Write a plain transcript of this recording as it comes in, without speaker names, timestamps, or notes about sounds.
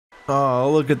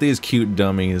Oh, look at these cute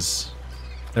dummies.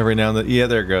 Every now and then, yeah,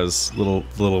 there it goes.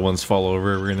 Little ones fall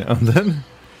over every now and then. A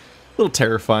little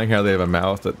terrifying how they have a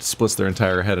mouth that splits their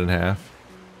entire head in half.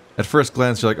 At first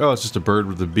glance, you're like, oh, it's just a bird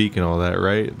with a beak and all that,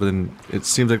 right? But then it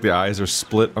seems like the eyes are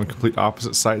split on complete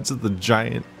opposite sides of the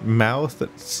giant mouth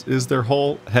that is their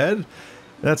whole head.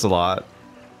 That's a lot.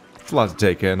 It's a lot to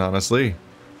take in, honestly.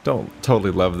 Don't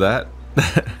totally love that.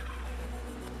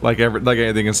 like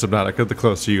anything in Subnautica, the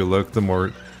closer you look, the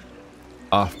more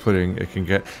off-putting it can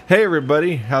get. Hey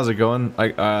everybody, how's it going?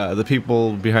 The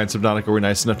people behind Subnautica were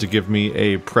nice enough to give me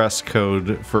a press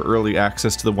code for early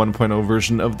access to the 1.0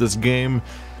 version of this game.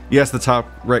 Yes, the top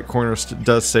right corner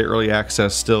does say early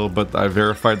access still, but I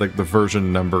verified like the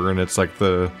version number, and it's like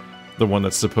the one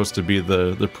that's supposed to be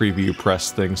the preview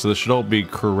press thing, so this should all be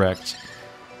correct.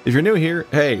 If you're new here,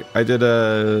 hey, I did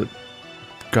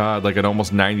like an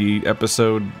almost 90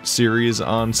 episode series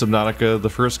on Subnautica, the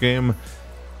first game.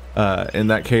 In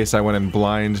that case, I went in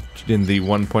blind in the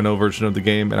 1.0 version of the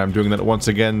game, and I'm doing that once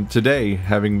again today,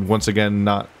 having once again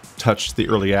not touched the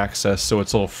early access, so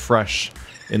it's all fresh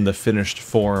in the finished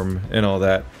form and all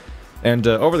that. And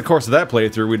over the course of that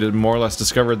playthrough, we did more or less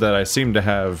discovered that I seem to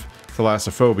have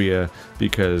thalassophobia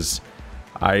because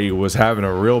I was having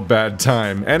a real bad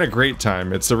time and a great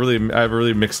time. I have a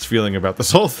really mixed feeling about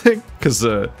this whole thing because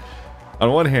on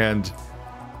one hand,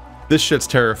 this shit's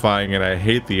terrifying and I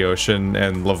hate the ocean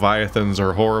and leviathans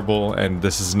are horrible and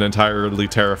this is an entirely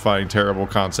terrifying, terrible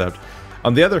concept.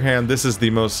 On the other hand, this is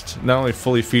the most, not only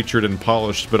fully featured and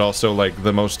polished, but also like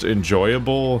the most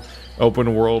enjoyable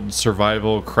open world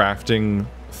survival crafting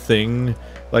thing.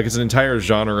 Like it's an entire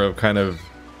genre of kind of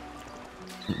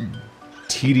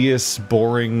tedious,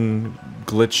 boring,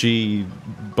 glitchy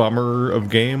bummer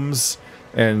of games.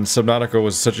 And Subnautica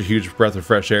was such a huge breath of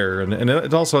fresh air, and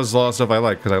it also has a lot of stuff I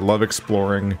like, because I love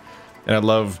exploring, and I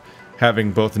love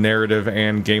having both narrative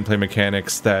and gameplay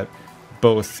mechanics that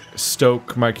both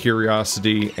stoke my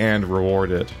curiosity and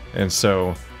reward it. And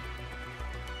so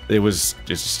it was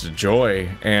just a joy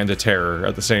and a terror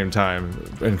at the same time.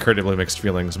 Incredibly mixed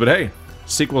feelings. But hey,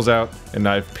 sequel's out, and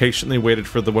I've patiently waited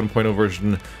for the 1.0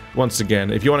 version once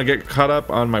again. If you want to get caught up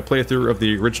on my playthrough of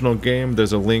the original game,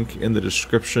 there's a link in the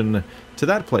description to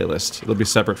that playlist. It'll be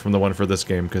separate from the one for this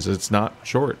game, because it's not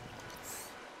short.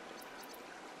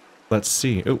 Let's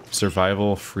see. Oh,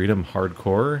 survival, freedom,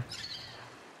 hardcore.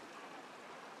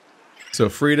 So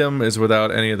freedom is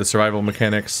without any of the survival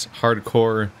mechanics.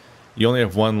 Hardcore, you only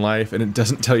have one life, and it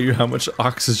doesn't tell you how much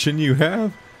oxygen you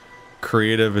have.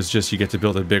 Creative is just you get to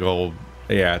build a big old...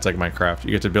 Yeah, it's like Minecraft.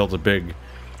 You get to build a big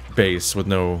base with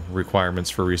no requirements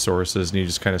for resources, and you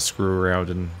just kind of screw around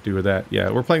and do with that. Yeah,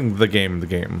 we're playing the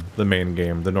main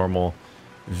game, the normal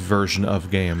version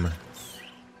of game.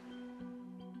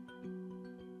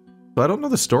 So I don't know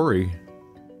the story.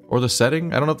 Or the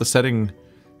setting. I don't know if the setting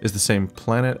is the same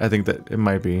planet. I think that it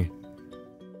might be.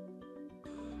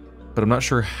 But I'm not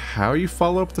sure how you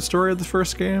follow up the story of the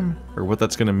first game, or what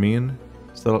that's going to mean.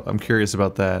 So I'm curious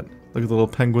about that. Look at the little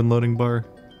penguin loading bar.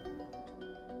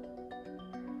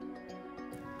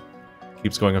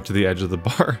 Keeps going up to the edge of the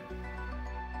bar.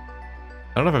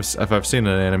 I don't know if I've seen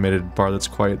an animated bar that's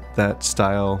quite that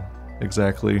style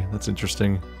exactly. That's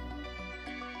interesting.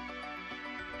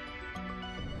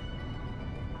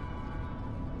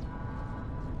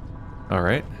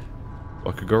 Alright.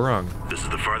 What could go wrong? This is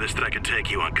the farthest that I could take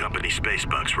you on company space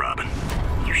bucks, Robin.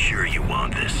 You sure you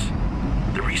want this?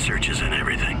 The research is in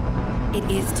everything. It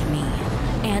is to me.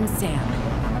 And Sam.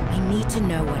 We need to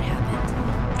know what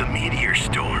happened. The meteor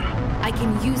storm. I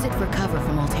can use it for cover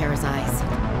from Alterra's eyes.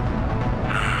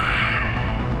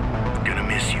 Gonna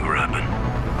miss you, Robin.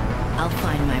 I'll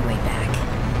find my way back.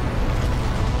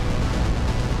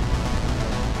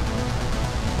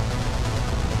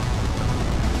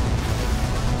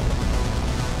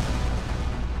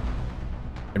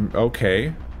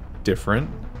 Okay. Different.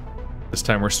 This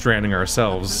time we're stranding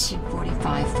ourselves.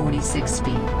 45-46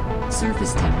 speed.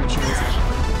 Surface temperatures.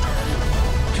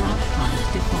 Drop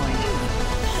pod deployed.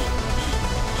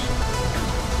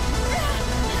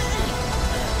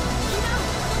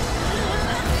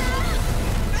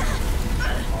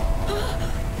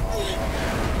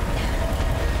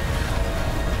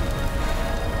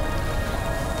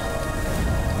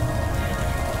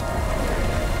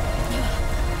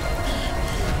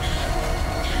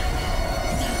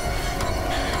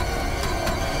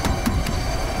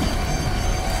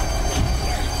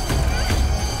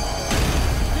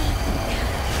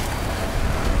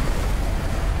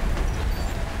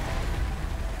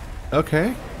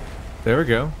 Okay. There we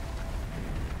go.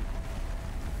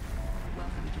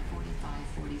 Welcome to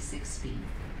 45-46 speed.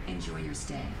 Enjoy your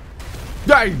stay.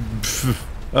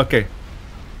 Okay.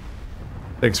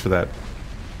 Thanks for that.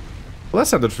 Well, that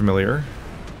sounded familiar.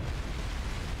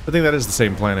 I think that is the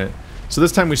same planet. So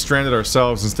this time we stranded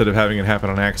ourselves instead of having it happen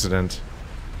on accident.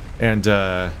 And,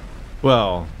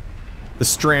 well, the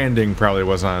stranding probably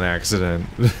was on accident.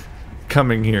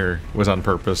 Coming here was on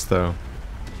purpose, though.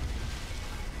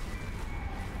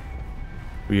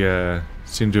 We,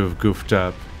 seem to have goofed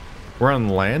up. We're on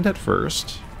land at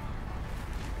first.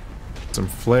 Some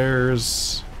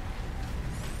flares.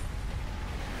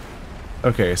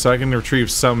 Okay, so I can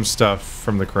retrieve some stuff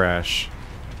from the crash.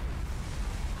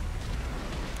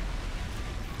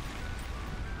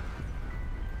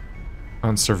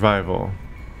 On survival.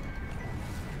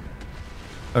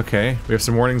 Okay, we have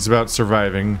some warnings about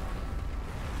surviving.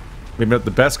 Maybe not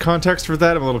the best context for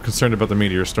that. I'm a little concerned about the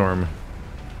meteor storm.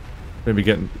 Maybe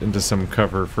get into some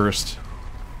cover first.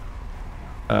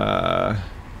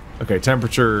 Okay,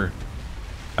 temperature.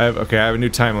 I have a new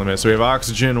time limit. So we have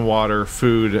oxygen, water,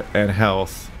 food, and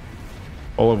health.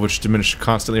 All of which diminish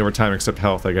constantly over time except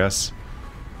health, I guess.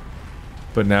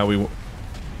 But now we... Holy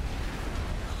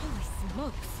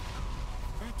smokes.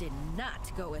 That did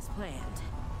not go as planned.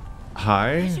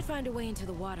 Hi? I should find a way into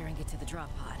the water and get to the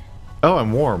drop pod. Oh,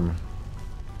 I'm warm.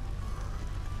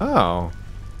 Oh.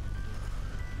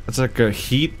 That's like a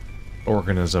heat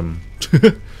organism.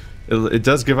 It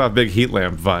does give off big heat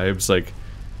lamp vibes. Like,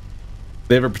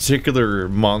 they have a particular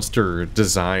monster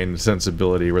design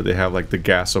sensibility where they have like the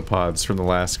gasopods from the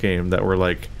last game that were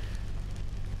like,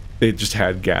 they just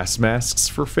had gas masks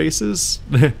for faces.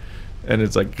 And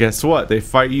it's like, guess what? They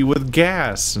fight you with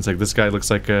gas. It's like, this guy looks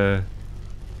like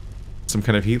some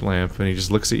kind of heat lamp, and he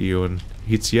just looks at you and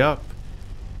heats you up.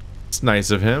 It's nice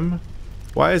of him.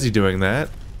 Why is he doing that?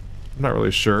 I'm not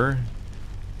really sure.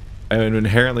 I'm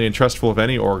inherently distrustful of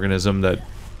any organism that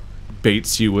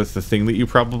baits you with the thing that you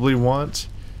probably want.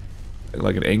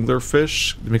 Like an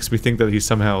anglerfish. It makes me think that he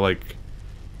somehow, like,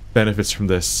 benefits from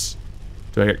this.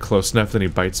 Do I get close enough that he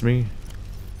bites me?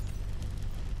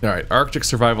 Alright, Arctic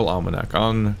Survival Almanac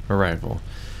on arrival.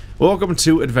 Welcome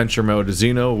to Adventure Mode,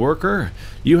 Xeno Worker.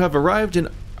 You have arrived in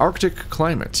Arctic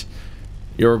climate.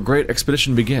 Your great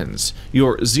expedition begins.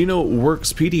 Your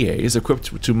XenoWorks PDA is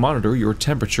equipped to monitor your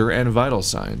temperature and vital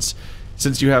signs.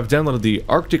 Since you have downloaded the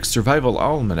Arctic Survival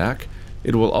Almanac,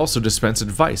 it will also dispense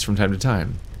advice from time to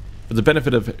time. For the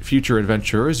benefit of future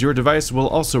adventurers, your device will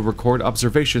also record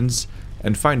observations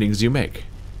and findings you make.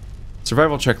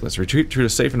 Survival checklist. Retreat to a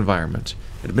safe environment.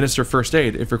 Administer first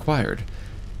aid if required.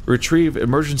 Retrieve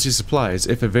emergency supplies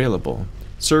if available.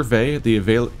 Survey the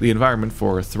environment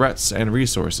for threats and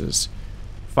resources.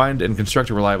 Find and construct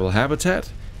a reliable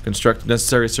habitat. Construct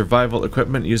necessary survival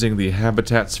equipment using the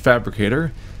habitat's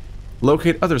fabricator.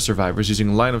 Locate other survivors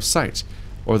using line of sight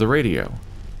or the radio.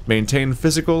 Maintain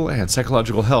physical and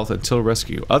psychological health until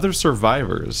rescue. Other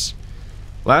survivors.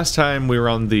 Last time we were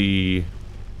on the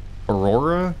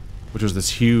Aurora, which was this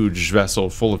huge vessel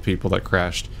full of people that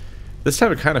crashed. This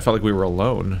time it kind of felt like we were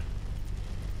alone.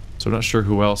 So I'm not sure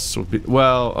who else would be...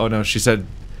 Well, oh no, she said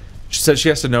she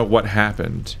has to know what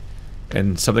happened.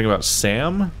 And something about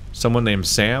Sam? Someone named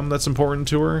Sam that's important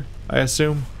to her, I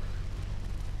assume?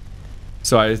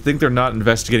 So I think they're not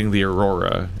investigating the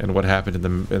Aurora and what happened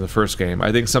in the first game.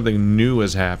 I think something new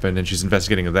has happened and she's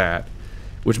investigating that.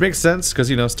 Which makes sense, because,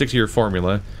 you know, stick to your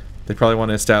formula. They probably want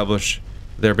to establish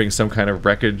there being some kind of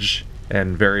wreckage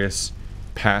and various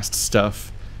past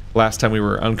stuff. Last time we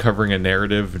were uncovering a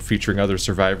narrative and featuring other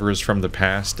survivors from the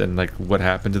past and, like, what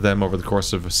happened to them over the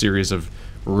course of a series of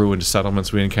ruined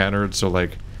settlements we encountered. So,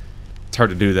 like, it's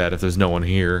hard to do that if there's no one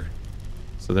here.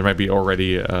 So there might be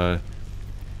already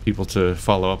people to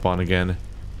follow up on again.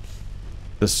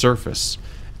 The surface.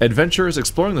 Adventurers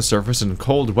exploring the surface in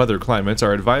cold weather climates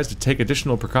are advised to take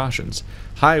additional precautions.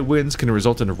 High winds can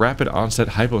result in rapid onset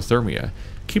hypothermia.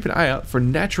 Keep an eye out for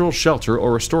natural shelter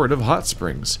or restorative hot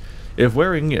springs. If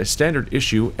wearing a standard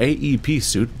issue AEP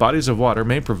suit, bodies of water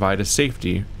may provide a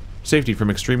safety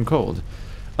from extreme cold.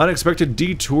 Unexpected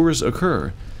detours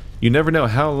occur. You never know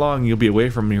how long you'll be away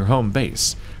from your home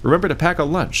base. Remember to pack a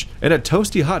lunch and a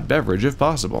toasty hot beverage if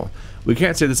possible. We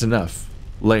can't say this enough.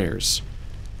 Layers.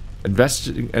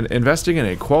 Investing in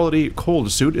a quality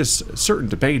cold suit is certain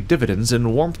to pay dividends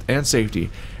in warmth and safety.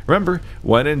 Remember,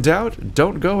 when in doubt,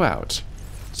 don't go out.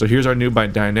 So here's our new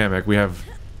dynamic. We have,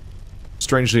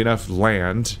 strangely enough,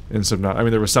 land in Subnautica. I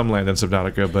mean, there was some land in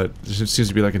Subnautica, but there seems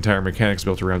to be like entire mechanics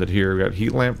built around it here. We got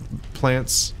heat lamp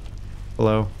plants.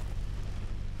 Hello.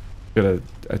 We got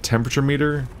a temperature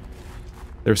meter.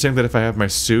 They were saying that if I have my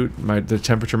suit, the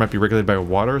temperature might be regulated by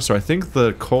water. So I think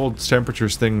the cold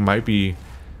temperatures thing might be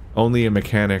only a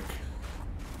mechanic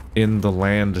in the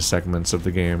land segments of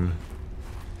the game.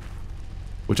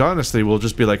 which honestly will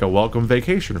just be like a welcome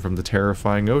vacation from the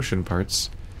terrifying ocean parts.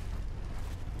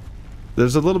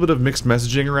 There's a little bit of mixed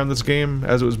messaging around this game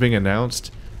as it was being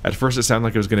announced. At first it sounded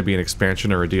like it was going to be an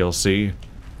expansion or a DLC,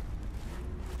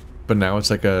 but now it's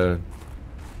like a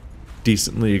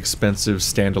decently expensive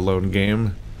standalone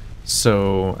game.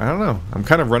 So, I don't know. I'm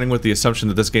kind of running with the assumption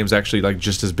that this game's actually like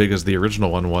just as big as the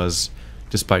original one was,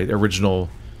 despite the original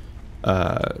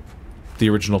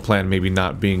plan maybe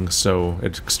not being so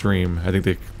extreme. I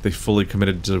think they fully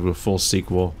committed to a full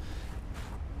sequel.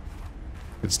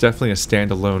 It's definitely a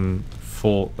standalone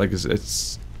full, like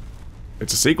it's a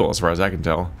sequel as far as I can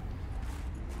tell.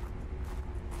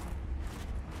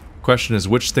 Question is,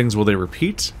 which things will they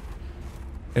repeat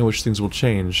and which things will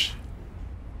change?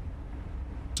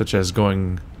 Such as are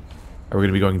we going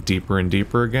to be going deeper and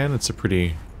deeper again? It's a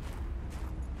pretty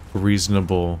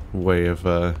reasonable way of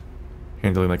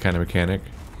handling that kind of mechanic.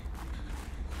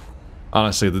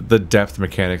 Honestly, the depth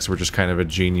mechanics were just kind of a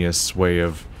genius way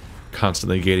of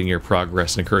constantly gating your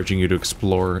progress and encouraging you to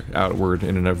explore outward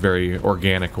in a very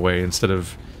organic way instead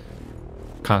of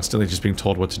constantly just being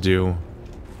told what to do.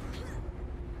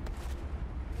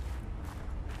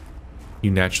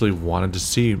 You naturally wanted to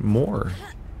see more,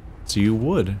 so you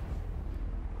would.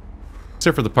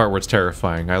 Except for the part where it's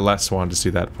terrifying. I less wanted to see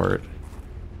that part.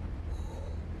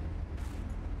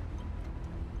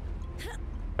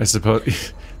 I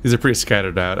suppose these are pretty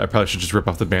scattered out. I probably should just rip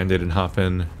off the band-aid and hop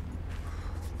in.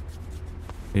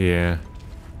 Yeah.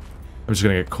 I'm just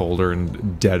gonna get colder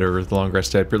and deader the longer I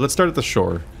stay up here. Let's start at the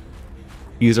shore.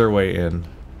 Ease our way in.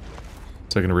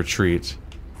 So I can retreat.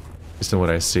 Based on what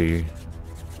I see.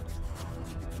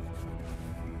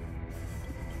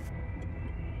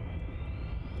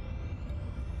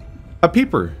 A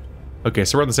peeper! Okay,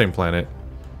 so we're on the same planet.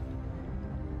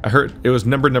 I heard it was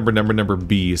number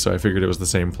B, so I figured it was the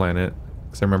same planet.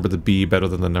 Because I remember the B better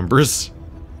than the numbers.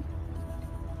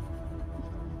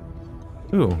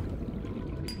 Ooh.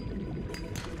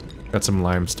 Got some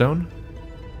limestone.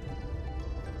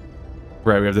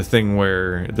 Right, we have the thing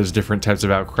where there's different types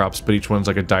of outcrops, but each one's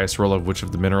like a dice roll of which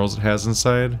of the minerals it has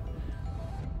inside.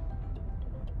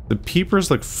 The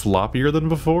peepers look floppier than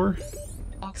before.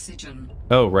 Oxygen.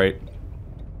 Oh, right.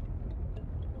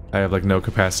 I have like no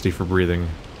capacity for breathing.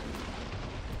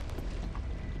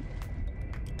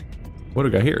 What do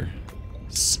we got here?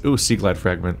 Ooh, sea glide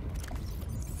fragment.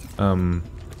 Did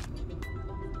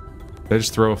I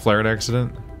just throw a flare on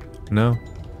accident? No?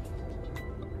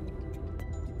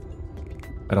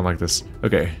 I don't like this.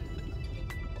 Okay.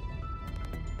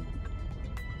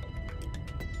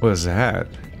 What is that?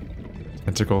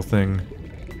 Tentacle thing.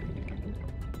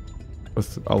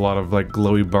 With a lot of like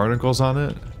glowy barnacles on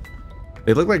it.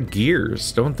 They look like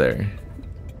gears, don't they?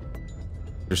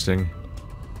 Interesting.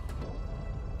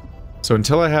 So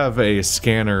until I have a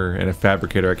scanner and a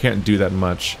fabricator, I can't do that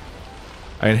much.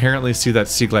 I inherently see that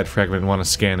sea glide fragment and want to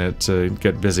scan it to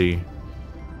get busy.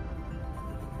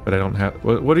 But I don't have...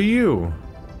 What are you?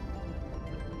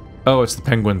 Oh, it's the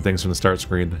penguin things from the start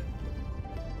screen.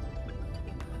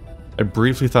 I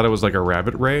briefly thought it was like a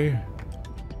rabbit ray.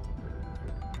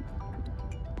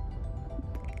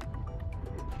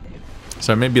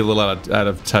 So I may be a little out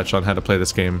of touch on how to play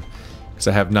this game, because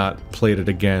I have not played it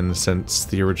again since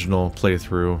the original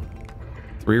playthrough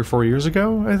 3 or 4 years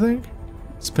ago, I think?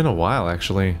 It's been a while,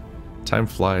 actually. Time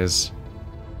flies.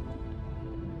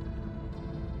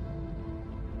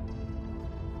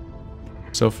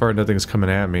 So far, nothing's coming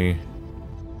at me.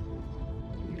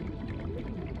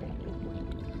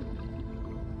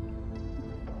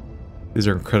 These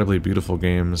are incredibly beautiful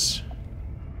games.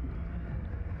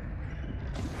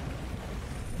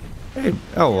 Hey,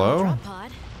 hello.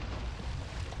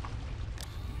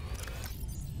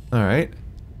 Alright.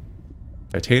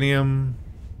 Titanium.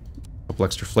 A couple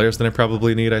extra flares than I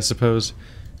probably need, I suppose.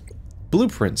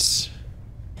 Blueprints.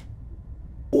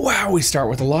 Wow, we start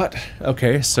with a lot.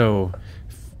 Okay, so...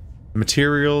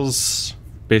 materials.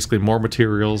 Basically more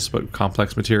materials, but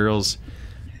complex materials.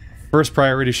 First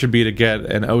priority should be to get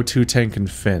an O2 tank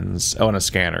and fins. Oh, and a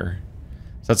scanner.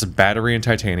 So that's a battery and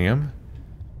titanium.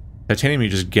 Titanium you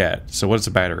just get. So what's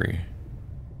a battery?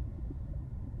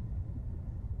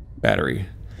 Battery.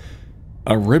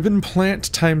 A ribbon plant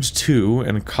 ×2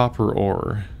 and copper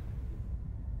ore.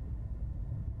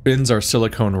 Fins are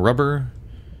silicone rubber.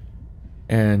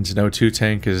 And an O2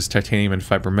 tank is titanium and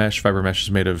fiber mesh. Fiber mesh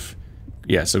is made of...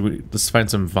 yeah, so let's find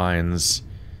some vines.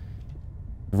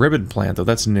 Ribbon plant, though,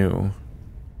 that's new.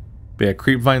 But yeah,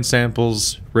 creep vine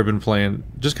samples, ribbon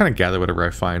plant, just kind of gather whatever I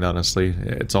find, honestly.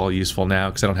 It's all useful now,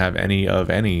 because I don't have any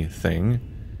of anything.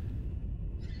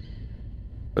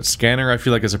 But scanner, I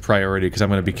feel like, is a priority, because I'm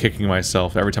going to be kicking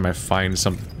myself every time I find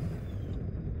something.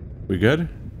 We good?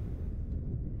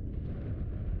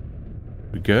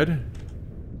 We good?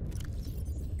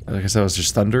 I guess that was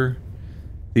just thunder.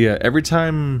 Yeah, every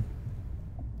time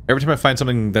I find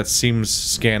something that seems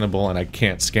scannable and I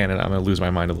can't scan it, I'm gonna lose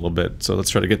my mind a little bit. So let's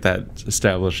try to get that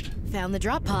established. Found the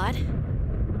drop pod.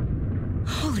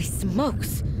 Holy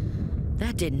smokes.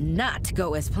 That did not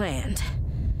go as planned.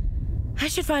 I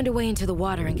should find a way into the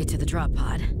water and get to the drop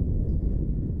pod.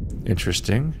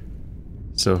 Interesting.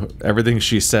 So everything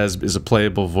she says is a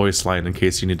playable voice line in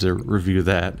case you need to review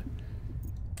that.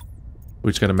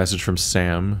 We just got a message from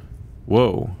Sam.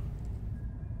 Whoa.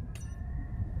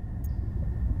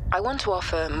 I want to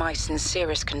offer my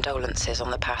sincerest condolences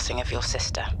on the passing of your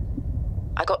sister.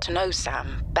 I got to know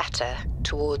Sam better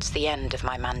towards the end of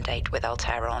my mandate with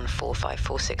Alterra on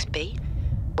 4546B,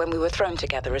 when we were thrown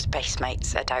together as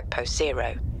basemates at Outpost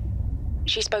Zero.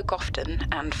 She spoke often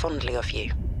and fondly of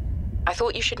you. I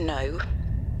thought you should know,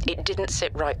 it didn't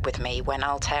sit right with me when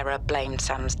Alterra blamed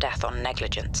Sam's death on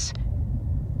negligence.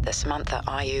 The Samantha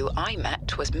Ayu I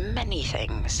met was many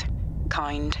things.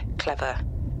 Kind, clever,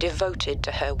 devoted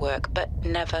to her work, but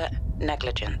never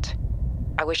negligent.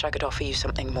 I wish I could offer you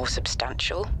something more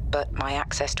substantial, but my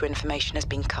access to information has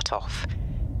been cut off.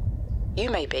 You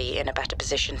may be in a better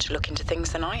position to look into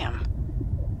things than I am.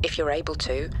 If you're able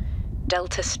to,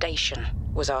 Delta Station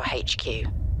was our HQ.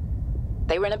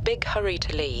 They were in a big hurry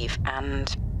to leave,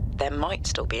 and there might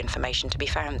still be information to be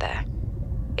found there.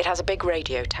 It has a big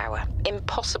radio tower,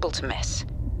 impossible to miss.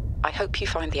 I hope you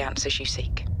find the answers you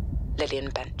seek. Lillian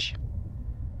Bench.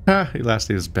 Ah, he last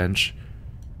name is Bench.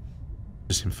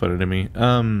 Just seemed funny to me.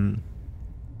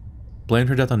 Blamed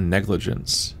her death on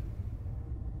negligence.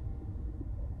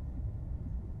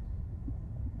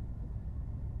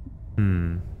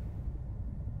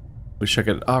 Wish I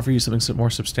could offer you something more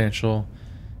substantial.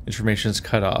 Information is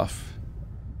cut off.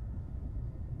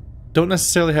 Don't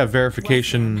necessarily have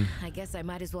verification. Well, I guess I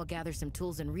might as well gather some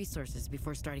tools and resources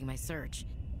before starting my search.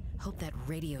 Hope that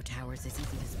radio tower's as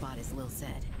easy to spot as Lil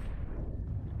said.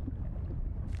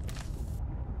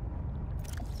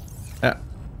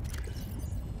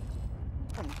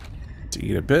 To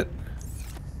eat a bit.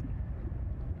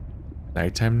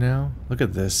 Nighttime now. Look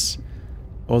at this.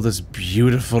 Oh, this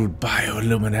beautiful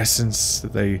bioluminescence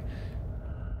that they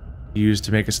use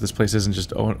to make it so this place isn't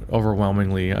just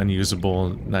overwhelmingly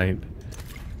unusable at night.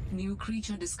 New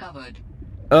creature discovered.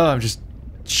 Oh, I'm just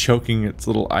choking its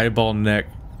little eyeball neck.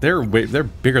 They're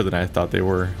bigger than I thought they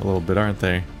were a little bit, aren't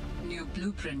they? New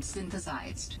blueprint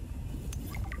synthesized.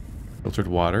 Filtered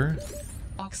water.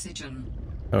 Oxygen.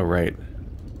 Oh, right.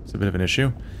 It's a bit of an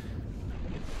issue.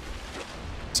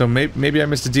 So maybe I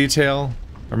missed a detail,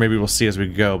 or maybe we'll see as we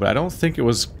go, but I don't think it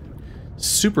was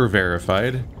super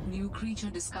verified. New creature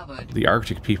discovered. The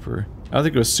Arctic Peeper. I don't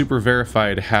think it was super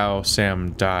verified how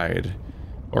Sam died,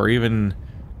 or even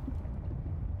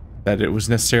that it was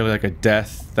necessarily like a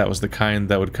death that was the kind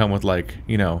that would come with, like,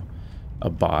 you know, a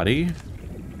body.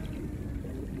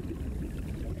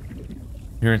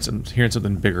 Hearing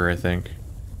something bigger, I think.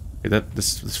 Okay,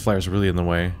 this flare's really in the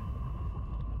way.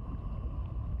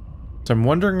 So I'm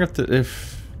wondering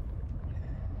if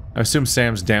I assume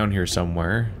Sam's down here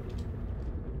somewhere.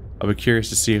 I'll be curious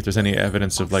to see if there's any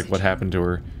evidence of, like, what happened to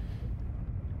her.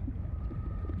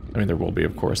 I mean, there will be,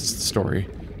 of course. It's the story.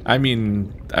 I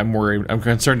mean, I'm worried. I'm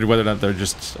concerned whether or not they're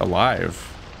just alive.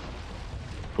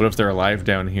 What if they're alive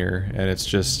down here and it's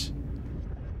just...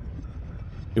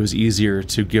 It was easier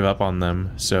to give up on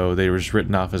them, so they were just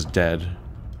written off as dead.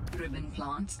 Ribbon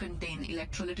plants contain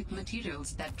electrolytic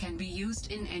materials that can be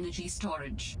used in energy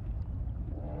storage.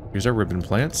 Here's our ribbon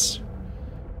plants.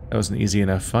 That was an easy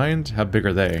enough find. How big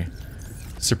are they?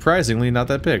 Surprisingly, not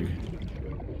that big.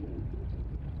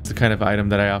 It's the kind of item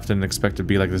that I often expect to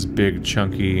be like this big,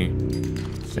 chunky...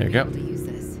 There you go.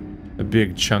 A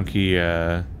big, chunky,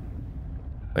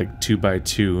 like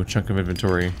 2x2 chunk of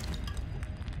inventory.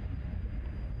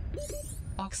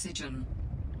 Oxygen.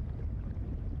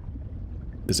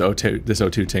 This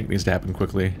O2 tank needs to happen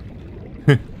quickly.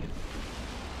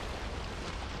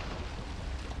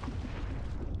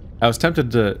 I was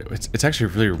tempted to... It's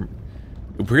actually really...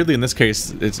 Weirdly, in this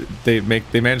case, they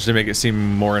managed to make it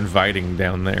seem more inviting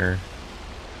down there.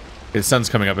 The sun's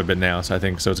coming up a bit now, so I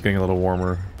think it's getting a little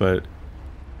warmer, but...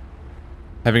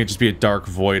 Having it just be a dark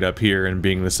void up here and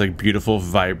being this, like, beautiful,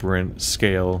 vibrant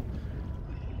scale...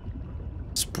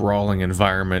 sprawling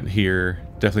environment here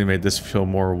definitely made this feel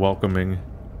more welcoming.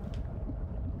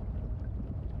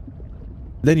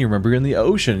 Then you remember you're in the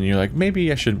ocean and you're like,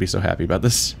 maybe I shouldn't be so happy about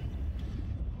this.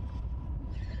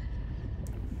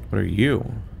 What are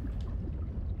you?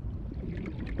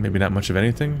 Maybe not much of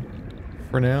anything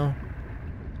for now.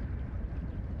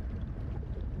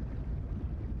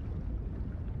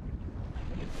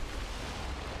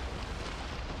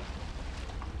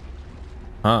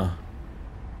 Huh.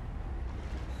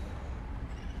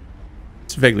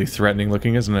 It's vaguely threatening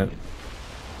looking, isn't it?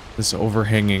 This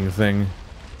overhanging thing.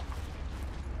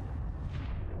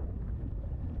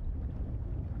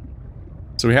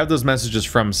 So we have those messages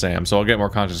from Sam, so I'll get more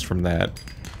context from that.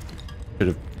 Should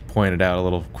have pointed out a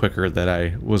little quicker that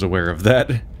I was aware of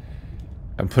that.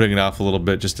 I'm putting it off a little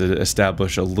bit just to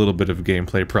establish a little bit of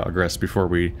gameplay progress before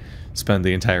we spend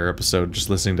the entire episode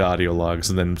just listening to audio logs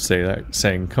and then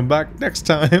saying, come back next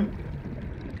time.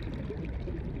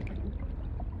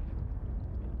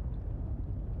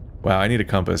 Wow, I need a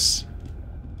compass.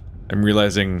 I'm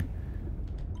realizing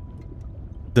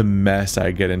the mess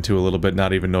I get into a little bit,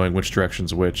 not even knowing which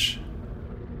direction's which.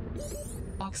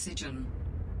 Oxygen.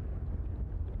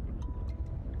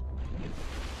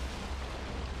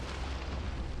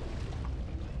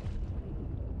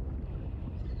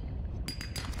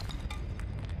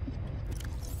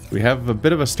 We have a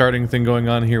bit of a starting thing going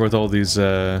on here with all these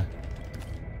ribbon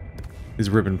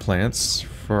plants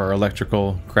for our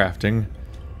electrical crafting.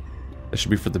 That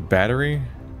should be for the battery.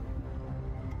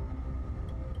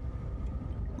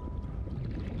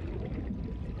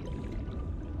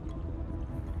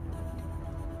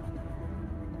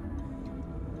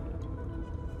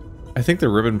 I think the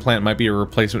ribbon plant might be a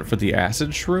replacement for the acid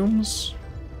shrooms.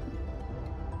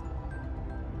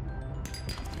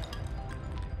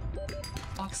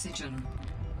 Oxygen.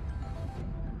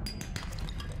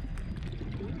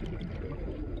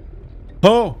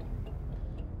 Oh!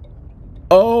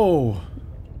 Oh!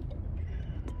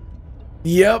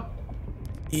 Yep.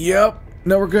 Yep.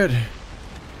 No, we're good.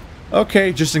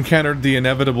 Okay, just encountered the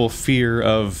inevitable fear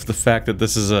of the fact that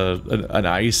this is an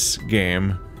ice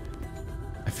game.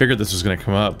 I figured this was going to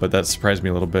come up, but that surprised me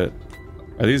a little bit.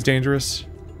 Are these dangerous?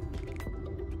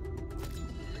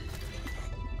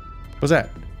 What's that?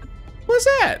 What's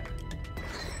that?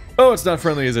 Oh, it's not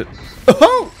friendly, is it?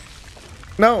 Oh!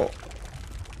 No.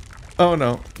 Oh,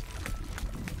 no.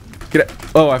 Get out.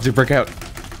 Oh, I have to break out.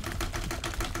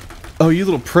 Oh, you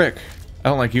little prick. I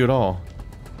don't like you at all.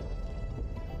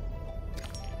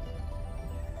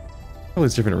 All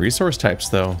these different resource types,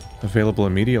 though, available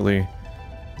immediately.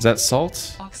 Is that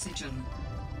salt? Oxygen.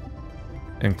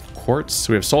 And quartz?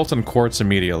 So we have salt and quartz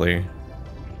immediately.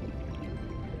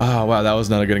 Oh, wow, that was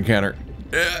not a good encounter.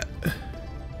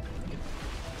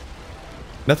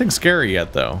 Nothing scary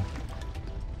yet, though.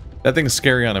 That thing's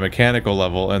scary on a mechanical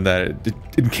level, and that it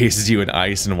encases you in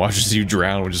ice and watches you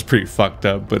drown, which is pretty fucked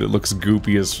up, but it looks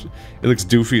goopy as... It looks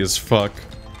doofy as fuck.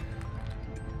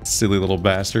 Silly little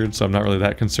bastard, so I'm not really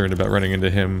that concerned about running into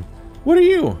him. What are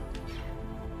you?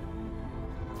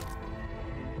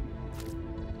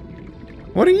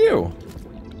 What are you?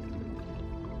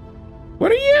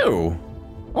 What are you?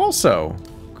 Also,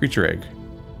 creature egg.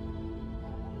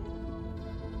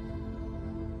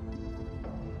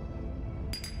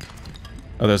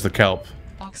 Oh, there's the kelp.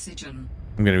 Oxygen.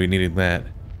 I'm gonna be needing that.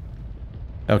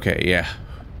 Okay, yeah.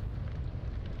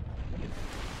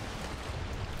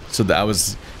 So that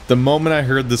was the moment I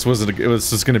heard this wasn't. It was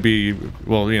just gonna be.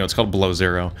 Well, you know, it's called Below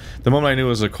Zero. The moment I knew it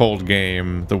was a cold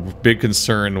game, the big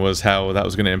concern was how that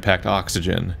was gonna impact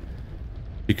oxygen,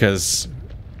 because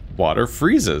water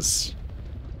freezes,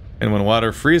 and when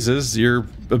water freezes, you're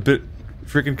a bit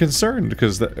freaking concerned.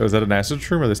 Because was that an acid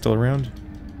shroom? Are they still around?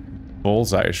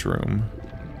 Bullseye shroom.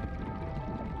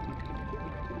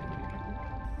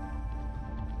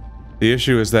 The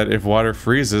issue is that if water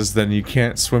freezes, then you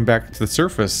can't swim back to the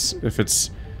surface if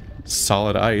it's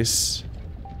solid ice.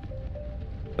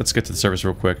 Let's get to the surface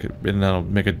real quick, and then I'll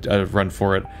make a run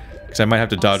for it, because I might have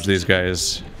to dodge these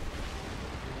guys.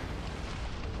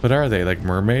 What are they, like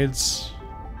mermaids?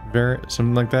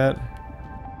 Something like that?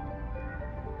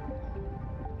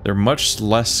 They're much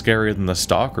less scary than the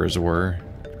stalkers were,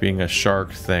 being a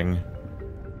shark thing.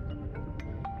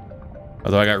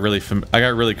 Although I got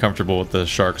really comfortable with the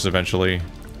sharks eventually.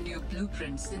 New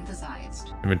blueprint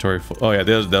synthesized. Inventory full. Oh yeah,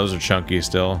 those are chunky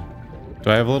still. Do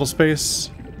I have a little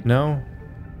space? No?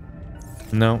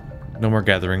 No. No more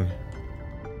gathering.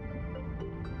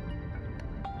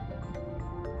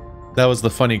 That was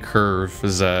the funny curve,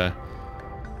 is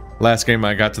last game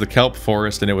I got to the kelp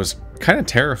forest and it was kind of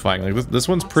terrifying. Like this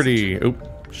one's pretty...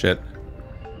 Oop, shit.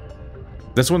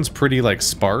 This one's pretty like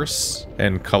sparse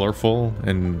and colorful,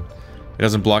 and it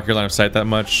doesn't block your line of sight that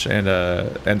much, and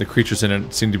the creatures in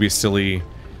it seem to be silly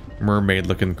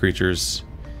mermaid-looking creatures.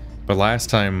 But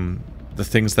last time, the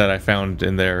things that I found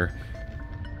in there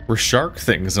were shark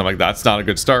things, and I'm like, that's not a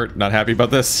good start. Not happy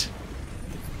about this.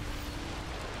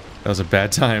 That was a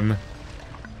bad time.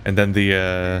 And then the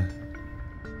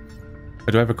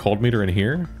do I have a cold meter in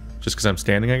here? Just because I'm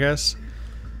standing, I guess?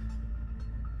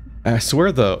 I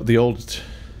swear the old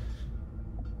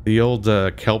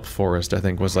kelp forest, I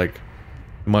think, was like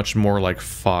much more like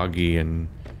foggy and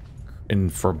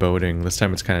foreboding. This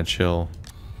time it's kind of chill.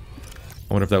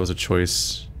 I wonder if that was a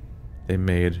choice they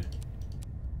made.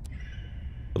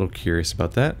 A little curious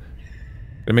about that.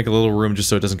 Gonna make a little room just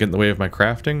so it doesn't get in the way of my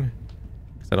crafting.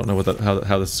 I don't know what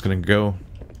how this is gonna go.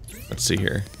 Let's see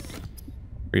here.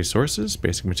 Resources,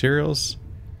 basic materials.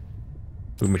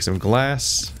 We'll make some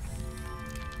glass.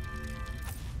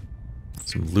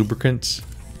 Some lubricant.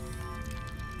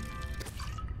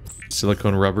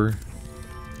 Silicone rubber.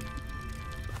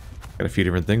 Got a few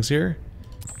different things here.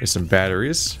 There's some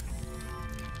batteries.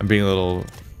 I'm being a little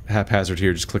haphazard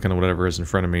here, just clicking on whatever is in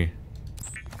front of me.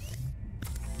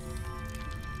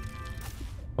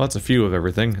 Well, that's a few of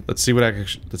everything. Let's see what I can...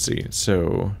 Let's see.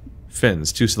 So,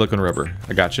 fins, 2 silicone rubber.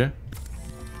 I gotcha.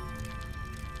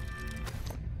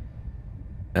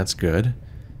 That's good.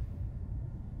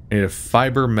 I need a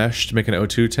fiber mesh to make an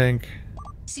O2 tank.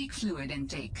 Seek fluid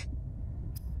intake.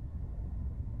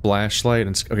 Flashlight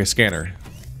and... Okay, scanner.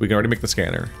 We can already make the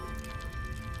scanner.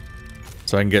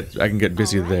 So I can get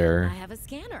busy All right, there. I have a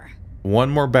scanner. One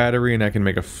more battery and I can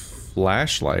make a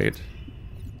flashlight.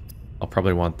 I'll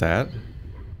probably want that.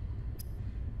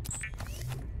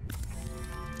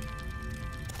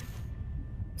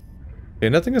 Okay,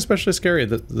 nothing especially scary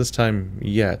this time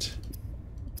yet.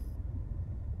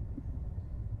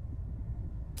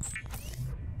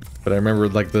 But I remember,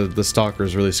 like, the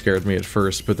stalkers really scared me at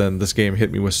first, but then this game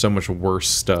hit me with so much worse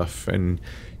stuff, and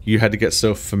you had to get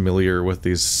so familiar with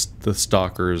the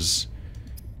stalkers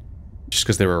just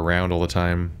because they were around all the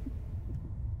time.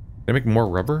 Can I make more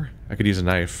rubber? I could use a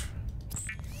knife.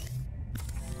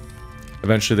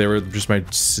 Eventually they were just my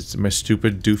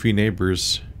stupid, doofy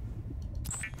neighbors.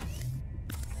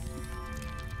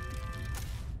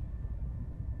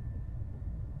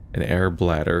 An air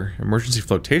bladder. Emergency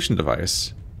flotation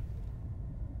device.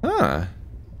 Huh.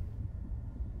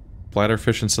 Bladder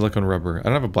fish and silicone rubber. I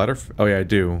don't have a bladder. Oh yeah, I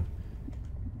do.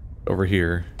 Over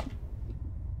here.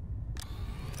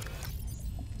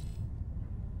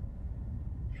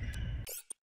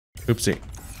 Oopsie.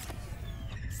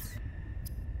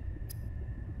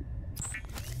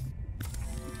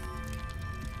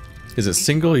 Is it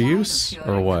single use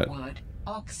or what?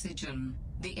 Oxygen.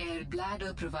 The air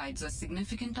bladder provides a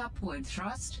significant upward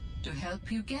thrust to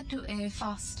help you get to air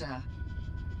faster.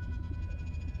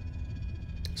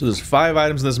 So there's 5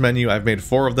 items in this menu. I've made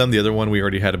 4 of them. The other one we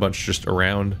already had a bunch just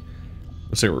around.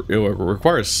 Let's say it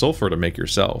requires sulfur to make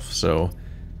yourself, so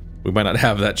we might not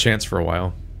have that chance for a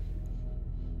while.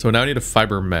 So now I need a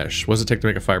fiber mesh. What does it take to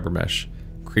make a fiber mesh?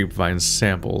 Creep vine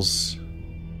samples.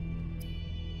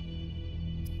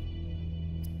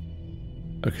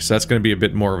 Okay, so that's going to be a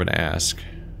bit more of an ask.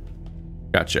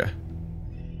 Gotcha.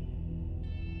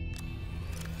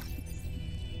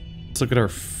 Let's look at our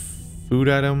food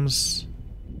items.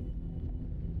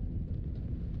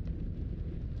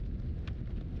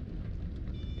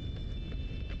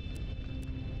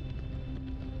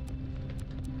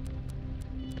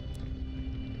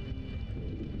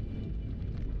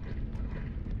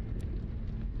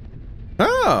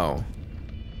 Oh!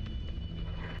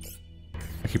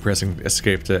 I keep pressing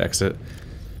escape to exit.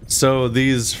 So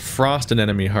these frost and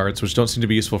enemy hearts, which don't seem to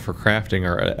be useful for crafting,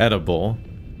 are edible.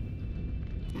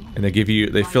 And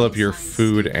they fill up your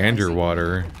food and your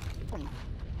water.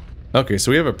 Okay, so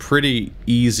we have a pretty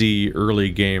easy early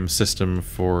game system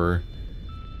for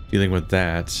dealing with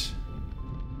that.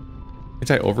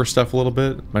 Did I overstuff a little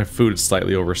bit? My food is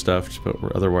slightly overstuffed, but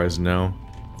otherwise no.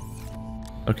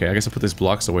 Okay, I guess I'll put these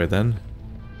blocks away then.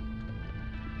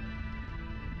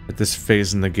 At this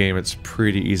phase in the game, it's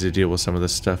pretty easy to deal with some of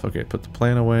this stuff. Okay, put the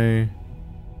plant away.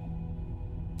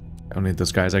 I don't need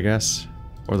those guys, I guess.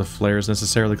 Or the flares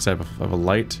necessarily, because I have a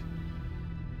light.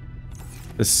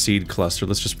 This seed cluster,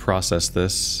 let's just process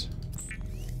this.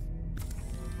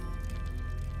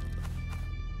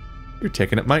 You're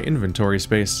taking up my inventory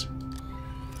space.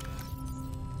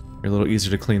 You're a little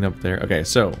easier to clean up there. Okay,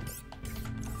 so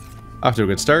off to a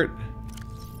good start.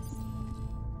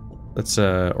 Let's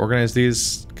organize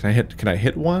these. Can I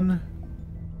hit one?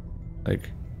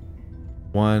 Like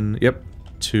 1, yep,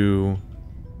 2.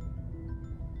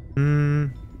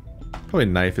 Probably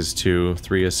knife is 2,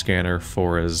 3 is scanner,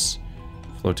 4 is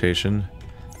flotation.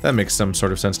 That makes some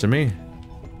sort of sense to me.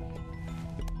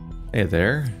 Hey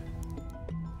there.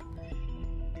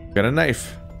 Got a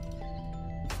knife.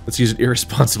 Let's use it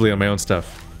irresponsibly on my own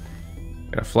stuff.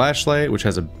 Got a flashlight, which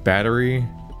has a battery.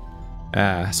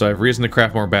 Ah, so I have reason to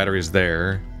craft more batteries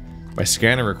there. My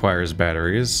scanner requires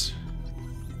batteries.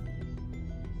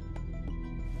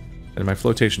 And my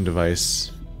flotation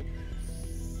device.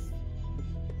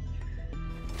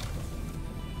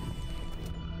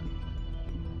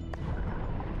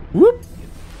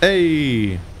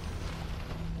 Hey!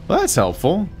 Well, that's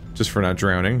helpful. Just for not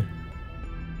drowning.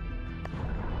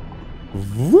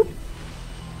 Whoop.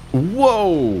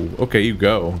 Whoa! Okay, you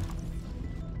go.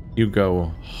 You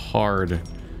go hard.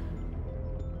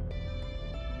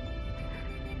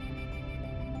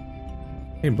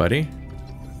 Hey, buddy.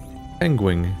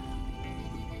 Penguin.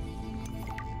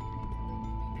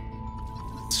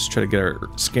 Let's just try to get our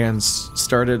scans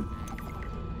started.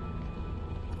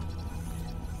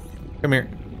 Come here.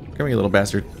 Come here, little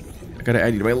bastard. I gotta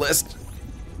add you to my list.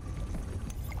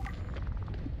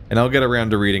 And I'll get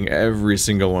around to reading every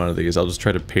single one of these. I'll just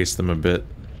try to pace them a bit.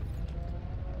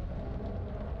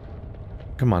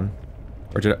 Come on.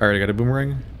 Or did I already got a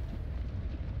boomerang?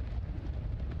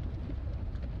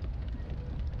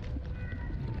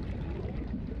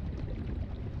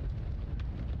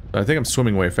 I think I'm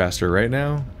swimming way faster right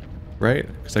now. Right?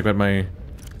 Because I've got my...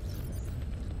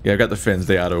 Yeah, I've got the fins.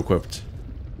 They auto-equipped.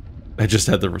 I just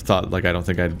had the thought, like, I don't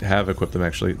think I'd have equipped them,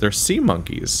 actually. They're sea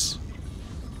monkeys.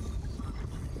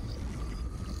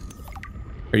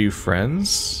 Are you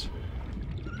friends?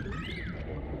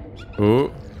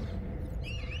 Ooh.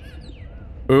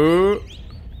 Ooh.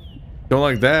 Don't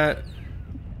like that.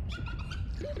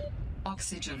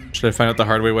 Oxygen. Should I find out the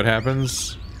hard way what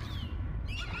happens?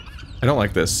 I don't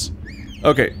like this.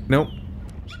 Okay, nope.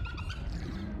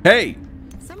 Hey!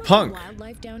 Some of Punk! the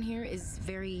wildlife down here is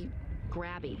very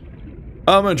grabby.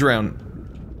 I'm gonna drown.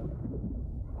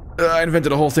 I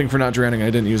invented a whole thing for not drowning. I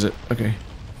didn't use it. Okay.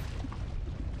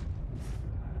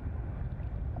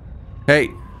 Hey!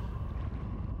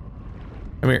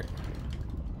 Come here.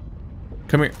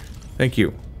 Come here. Thank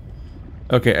you.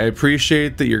 Okay, I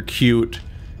appreciate that you're cute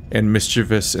and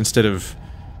mischievous instead of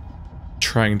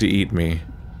trying to eat me.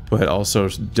 But also,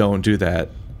 don't do that.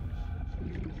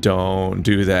 Don't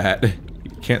do that.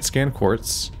 You can't scan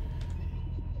quartz.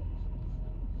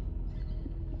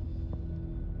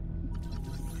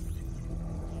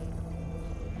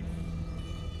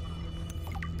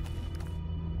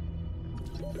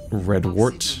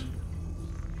 Redwort.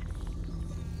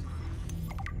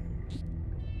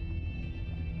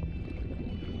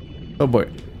 Oh boy.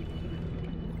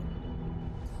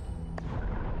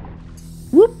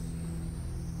 Whoop.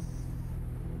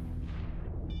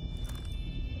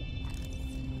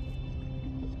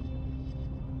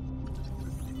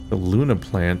 The Luna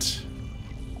plant.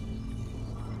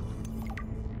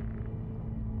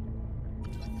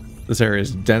 This area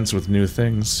is dense with new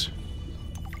things.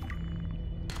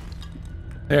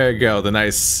 There you go, the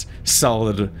nice,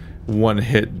 solid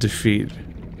one-hit defeat.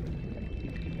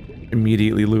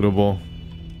 Immediately lootable.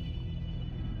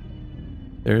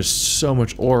 There's so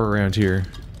much ore around here.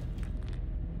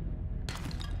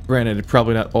 Granted,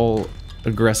 probably not all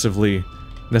aggressively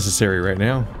necessary right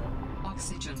now.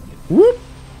 Oxygen. Whoop!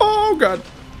 Oh god!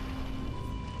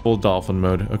 Full dolphin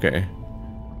mode, okay.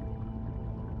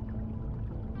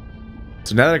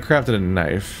 So now that I crafted a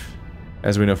knife,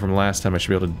 as we know from last time, I should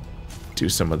be able to do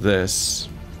some of this.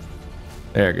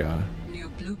 There you go. New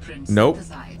blueprints Nope.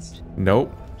 synthesized.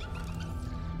 Nope.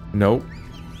 Nope.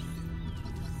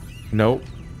 Nope.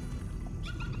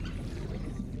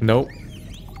 Nope.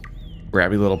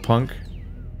 Grabby little punk.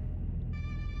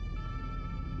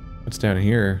 What's down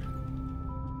here?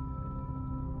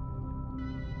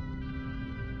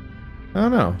 I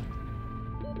don't know.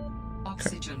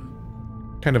 Oxygen.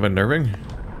 Kind of unnerving.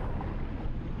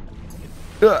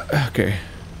 Okay.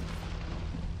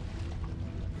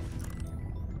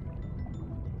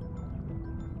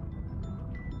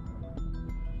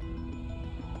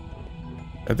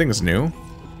 That thing is new.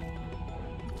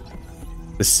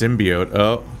 The symbiote.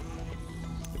 Oh.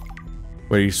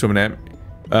 What are you swimming at?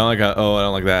 I don't like that. Oh, I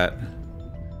don't like that.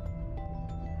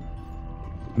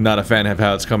 Not a fan of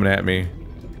how it's coming at me.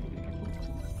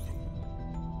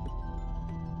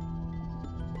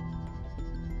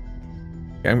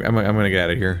 I'm gonna get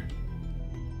out of here.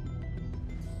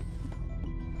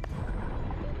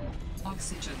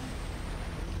 Oxygen.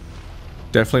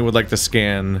 Definitely would like to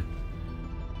scan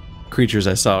creatures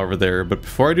I saw over there, but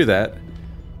before I do that,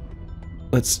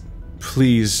 let's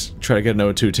please try to get an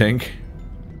O2 tank.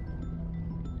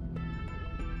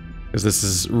 Because this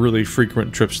is really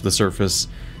frequent trips to the surface.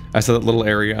 I saw that little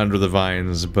area under the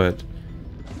vines, but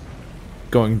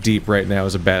going deep right now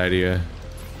is a bad idea.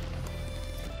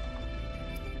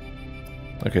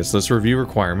 Okay, so let's review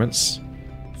requirements.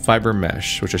 Fiber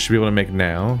mesh, which I should be able to make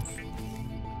now.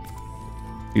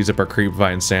 Use up our creep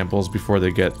vine samples before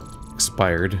they get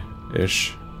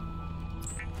expired-ish.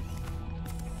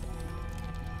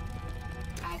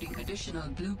 Adding additional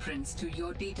blueprints to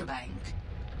your databank.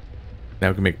 Now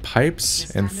we can make pipes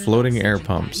The and standard floating air oxygen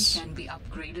tank pumps. can be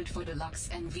upgraded for deluxe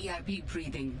and VIP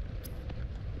breathing.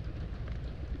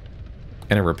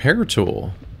 And a repair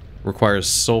tool requires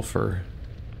sulfur.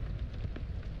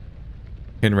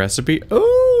 In recipe?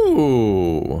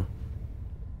 Oh!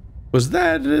 Was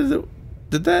that...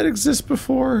 did that exist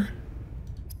before?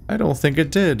 I don't think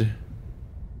it did.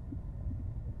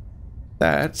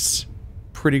 That's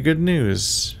pretty good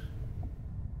news.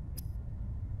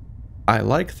 I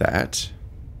like that.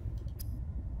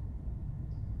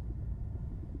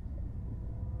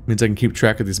 Means I can keep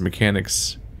track of these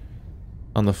mechanics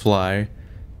on the fly.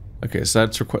 Okay, so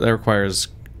that requires...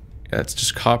 That's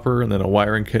just copper and then a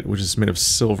wiring kit, which is made of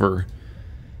silver.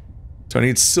 So I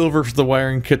need silver for the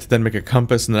wiring kit to then make a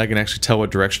compass, and then I can actually tell what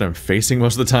direction I'm facing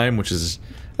most of the time, which is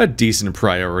a decent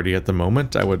priority at the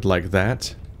moment. I would like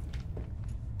that.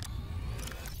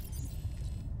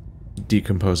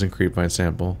 Decomposing creepvine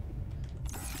sample.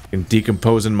 And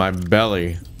decompose in my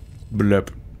belly.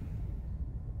 Blip.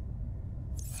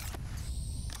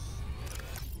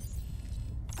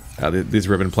 These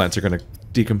ribbon plants are going to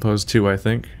decompose too, I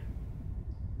think.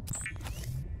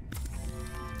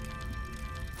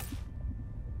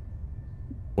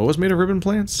 What was made of ribbon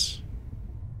plants?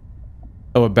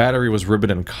 Oh, a battery was ribbon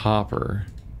and copper.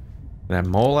 And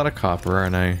I'm all out of copper,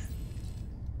 aren't I?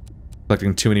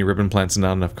 Collecting too many ribbon plants and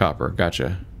not enough copper.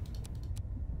 Gotcha.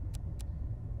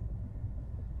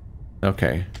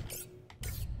 Okay.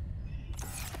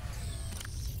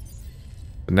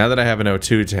 But now that I have an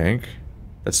O2 tank,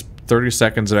 that's 30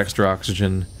 seconds of extra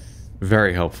oxygen.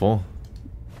 Very helpful.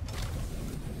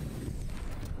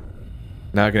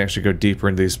 Now I can actually go deeper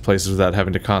into these places without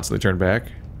having to constantly turn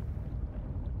back.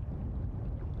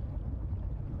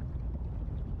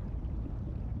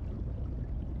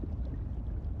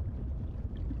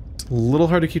 It's a little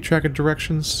hard to keep track of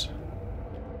directions.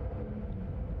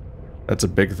 That's a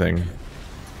big thing.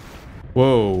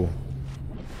 Whoa.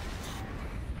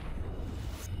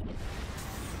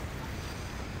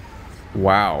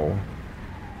 Wow.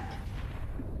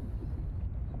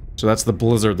 So that's the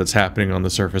blizzard that's happening on the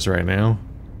surface right now.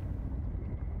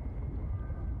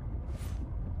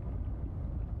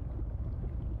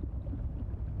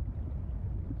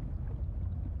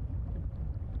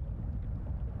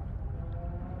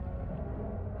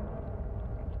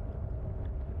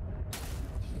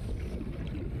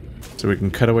 So we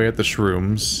can cut away at the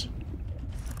shrooms.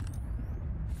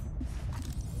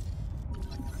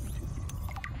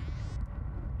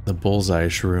 The bullseye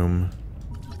shroom.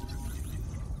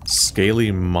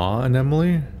 Scaly maw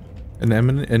anemone?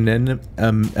 Anemone?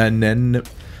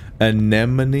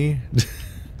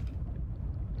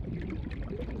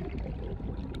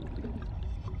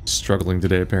 Struggling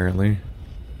today, apparently.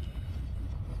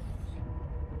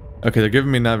 Okay, they're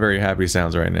giving me not very happy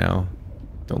sounds right now.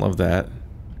 Don't love that.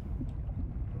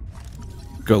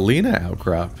 Galena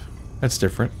outcrop. That's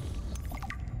different.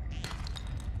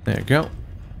 There you go.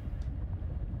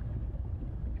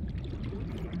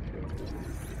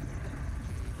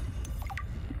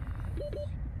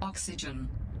 Oxygen.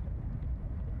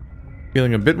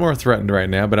 Feeling a bit more threatened right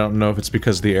now, but I don't know if it's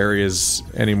because the area is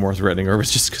any more threatening or if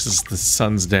it's just because the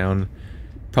sun's down.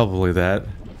 Probably that.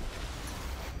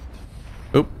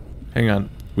 Oh, hang on.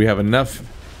 We have enough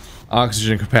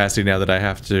oxygen capacity now that I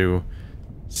have to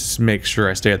make sure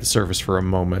I stay at the surface for a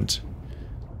moment.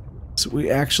 So we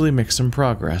actually make some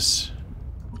progress.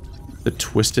 The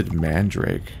Twisted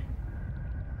Mandrake.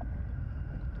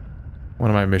 One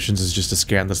of my missions is just to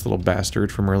scan this little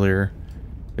bastard from earlier.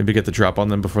 Maybe get the drop on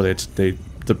them before the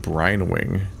brine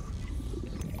wing.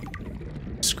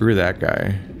 Screw that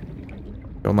guy.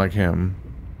 Don't like him.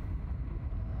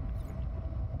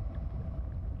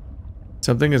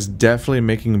 Something is definitely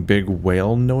making big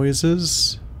whale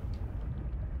noises.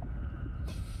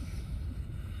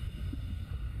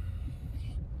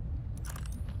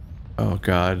 Oh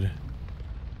god.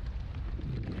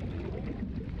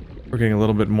 We're getting a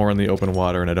little bit more in the open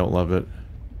water and I don't love it.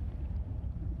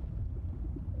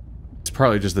 It's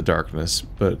probably just the darkness,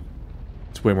 but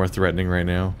it's way more threatening right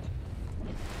now.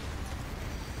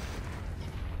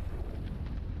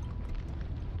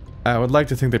 I would like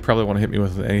to think they probably want to hit me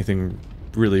with anything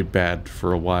really bad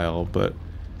for a while, but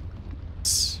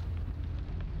it's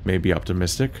maybe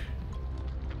optimistic.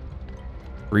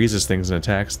 Freezes things and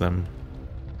attacks them.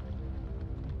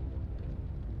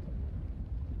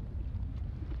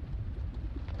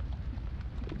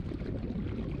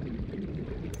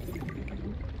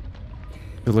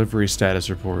 Delivery status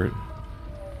report.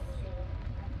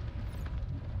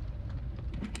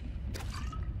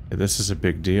 Yeah, this is a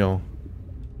big deal.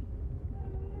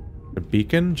 A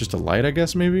beacon? Just a light, I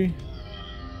guess, maybe?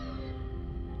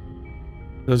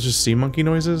 Those just sea monkey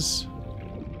noises?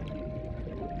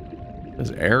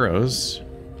 There's arrows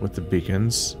with the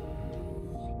beacons.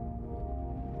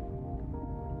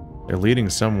 They're leading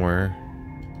somewhere.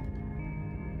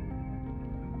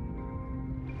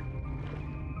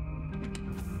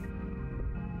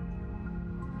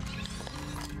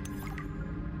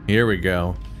 Here we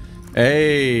go.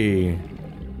 Hey!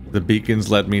 The beacons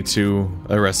led me to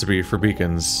a recipe for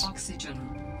beacons. Oxygen.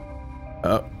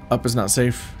 Up is not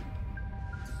safe.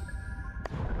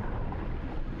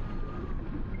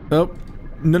 Nope.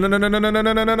 No, no, no, no, no, no, no,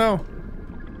 no, no, no, no.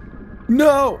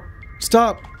 No!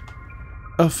 Stop!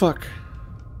 Oh, fuck.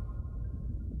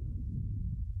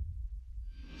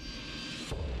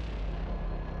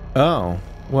 Oh,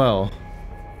 well.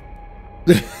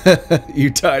 You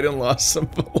died and lost some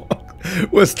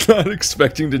belongings. Was not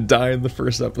expecting to die in the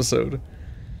first episode.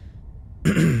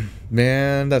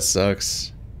 Man, that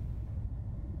sucks.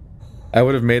 I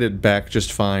would have made it back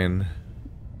just fine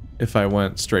if I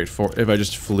went straight for. If I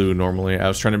just flew normally. I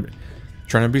was trying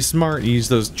to be smart, use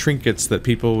those trinkets that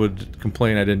people would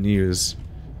complain I didn't use.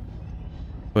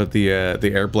 But the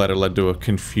air bladder led to a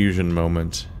confusion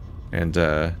moment, and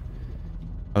I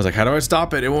was like, "How do I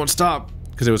stop it? It won't stop."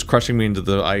 Because it was crushing me into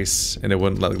the ice, and it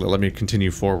wouldn't let me continue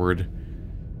forward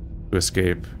to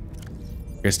escape.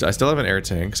 Okay, I still have an air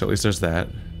tank, so at least there's that.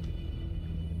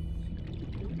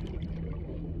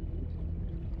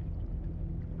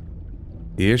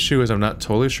 The issue is I'm not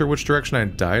totally sure which direction I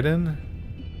died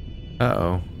in.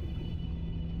 Uh-oh.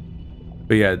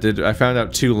 But yeah, I found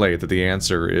out too late that the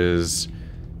answer is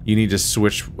you need to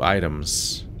switch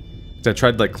items. I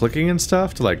tried like clicking and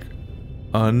stuff to like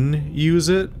unuse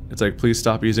it. It's like, please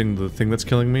stop using the thing that's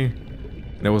killing me.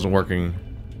 And it wasn't working.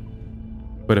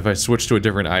 But if I switch to a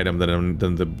different item, then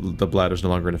the bladder's no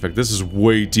longer in effect. This is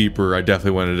way deeper. I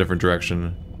definitely went in a different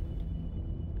direction.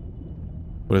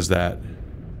 What is that?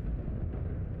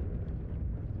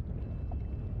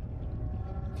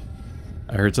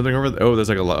 I heard something over there. Oh, there's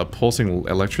like a pulsing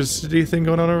electricity thing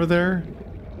going on over there.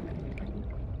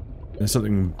 There's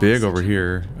something big over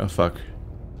here. Oh, fuck.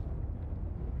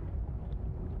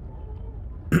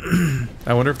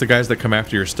 I wonder if the guys that come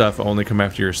after your stuff only come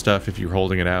after your stuff if you're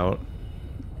holding it out.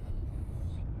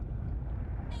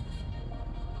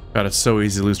 God, it's so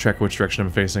easy to lose track of which direction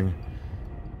I'm facing.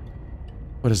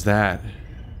 What is that?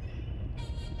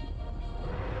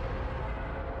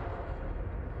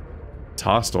 It's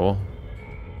hostile.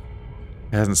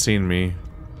 It hasn't seen me.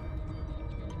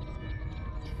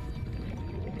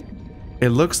 It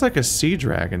looks like a sea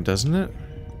dragon, doesn't it?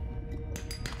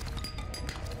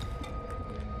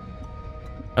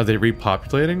 Are they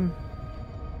repopulating?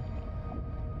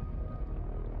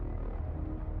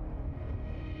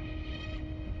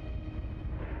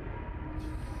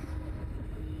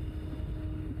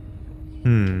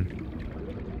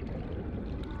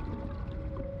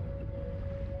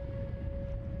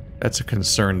 That's a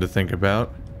concern to think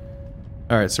about.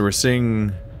 Alright, so we're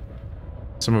seeing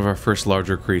some of our first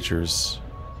larger creatures.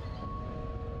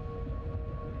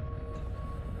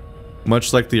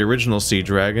 Much like the original sea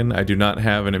dragon, I do not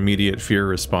have an immediate fear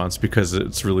response because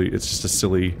it's just a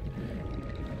silly...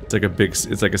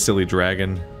 It's like a silly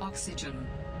dragon. Oxygen.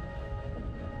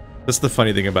 That's the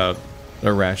funny thing about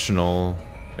irrational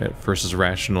versus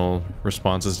rational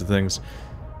responses to things.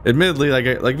 Admittedly,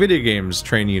 like video games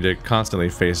train you to constantly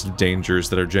face dangers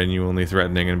that are genuinely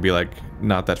threatening and be like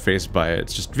not that faced by it.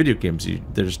 It's just video games.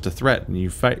 They're just a threat, and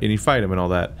you fight them and all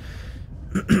that.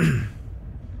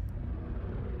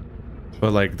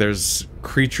 But like, there's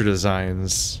creature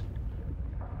designs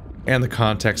and the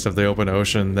context of the open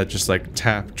ocean that just like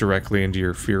tap directly into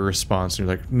your fear response. And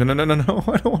you're like, no, no, no, no, no!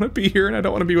 I don't want to be here, and I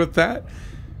don't want to be with that.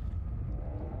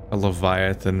 A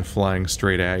leviathan flying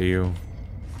straight at you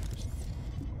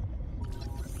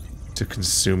to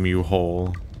consume you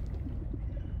whole.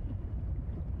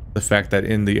 The fact that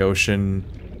in the ocean,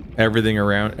 everything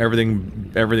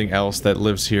else that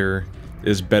lives here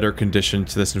is better conditioned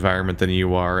to this environment than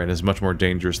you are and is much more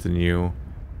dangerous than you.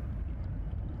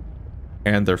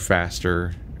 And they're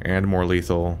faster and more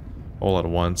lethal all at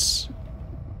once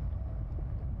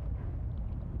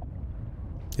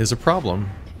is a problem.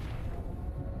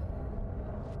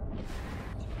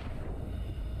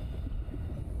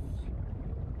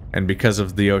 And because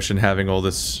of the ocean having all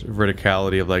this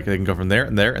verticality of like they can go from there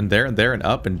and there and there and there and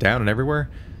up and down and everywhere,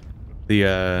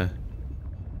 the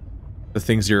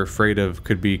things you're afraid of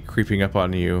could be creeping up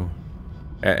on you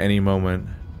at any moment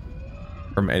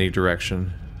from any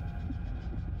direction.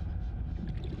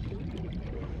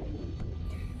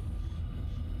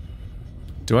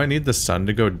 Do I need the sun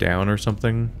to go down or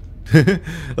something?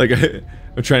 Like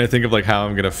I'm trying to think of like how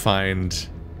I'm gonna find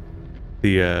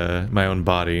the my own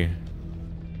body.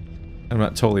 I'm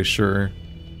not totally sure.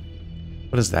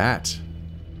 What is that? Is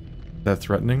that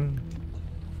threatening?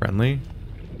 Friendly?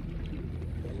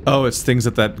 Oh, it's things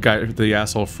that guy, the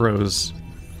asshole, froze.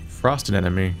 Frost an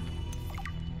enemy.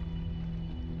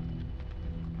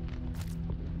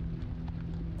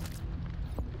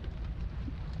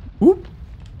 Whoop.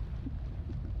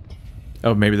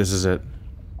 Oh, maybe this is it.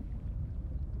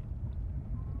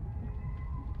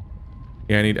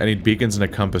 Yeah, I need beacons and a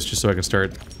compass just so I can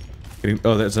start getting.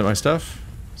 Oh, is that my stuff?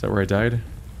 Is that where I died?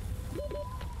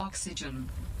 Oxygen.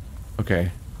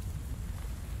 Okay.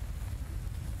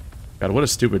 God, what a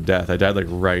stupid death. I died like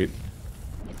right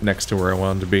next to where I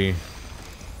wanted to be.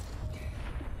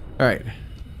 Alright.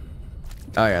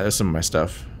 Oh yeah, there's some of my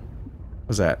stuff.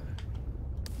 What's that?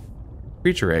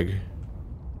 Creature egg.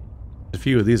 There's a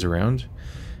few of these around.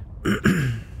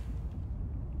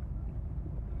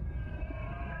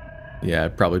 Yeah,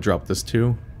 I'd probably drop this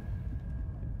too.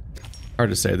 Hard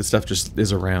to say, this stuff just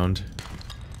is around.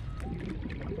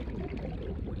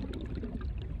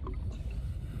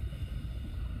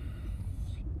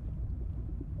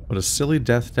 What a silly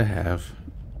death to have.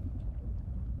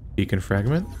 Beacon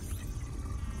fragment.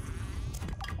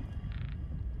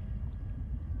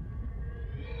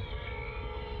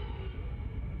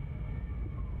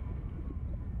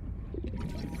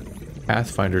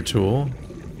 Pathfinder tool.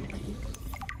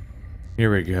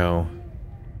 Here we go.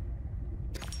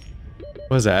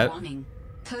 What is that? Warning.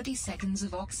 30 seconds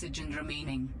of oxygen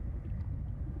remaining.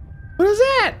 What is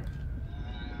that?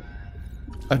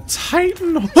 A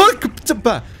Titan hook.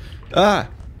 Ah,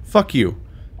 fuck you.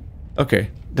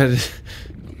 Okay, that is.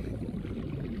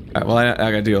 Alright, well, I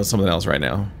gotta deal with something else right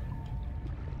now.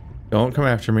 Don't come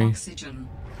after me. Oxygen.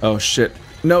 Oh shit!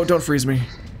 No, don't freeze me.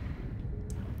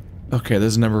 Okay,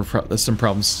 there's some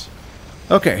problems.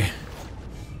 Okay.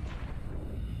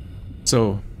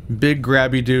 So, big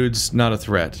grabby dudes, not a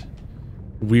threat.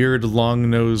 Weird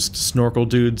long-nosed snorkel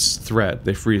dudes, threat.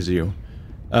 They freeze you.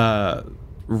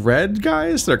 Red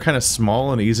guys, they're kind of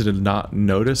small and easy to not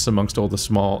notice amongst all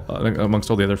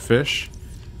the other fish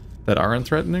that aren't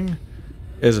threatening,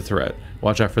 is a threat.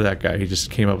 Watch out for that guy. He just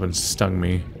came up and stung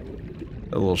me.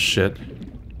 A little shit.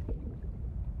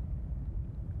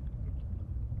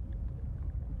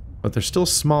 But they're still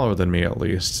smaller than me, at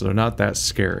least, so they're not that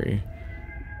scary.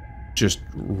 Just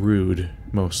rude,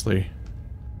 mostly.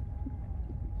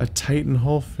 A Titan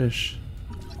hullfish.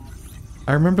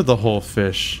 I remember the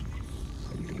hullfish.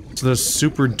 So there's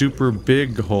super duper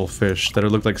big hullfish that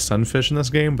look like sunfish in this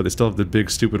game, but they still have the big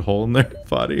stupid hole in their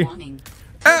body. Warning.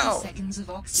 Ow! 30 seconds of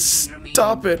oxygen remaining.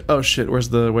 Stop it! Oh shit, where's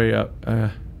the way up?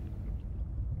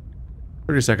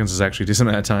 30 seconds is actually a decent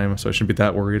amount of time, so I shouldn't be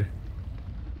that worried.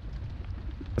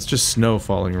 It's just snow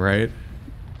falling, right?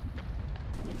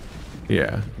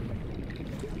 Yeah.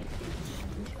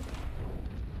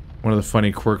 One of the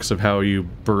funny quirks of how you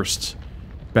burst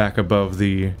back above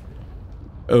the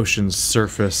ocean's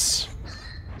surface.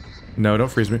 No,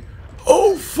 don't freeze me.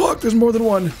 Oh, fuck! There's more than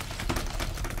one!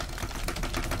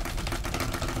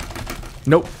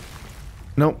 Nope.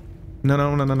 Nope. No,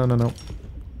 no, no, no, no, no, no.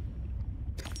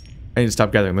 I need to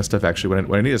stop gathering this stuff, actually.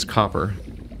 What I need is copper.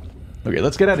 Okay,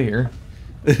 let's get out of here.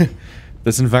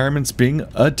 This environment's being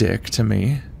a dick to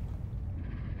me.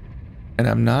 And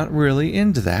I'm not really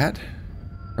into that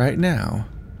right now.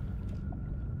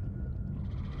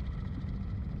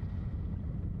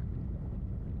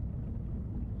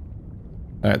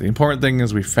 Alright, the important thing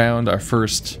is we found our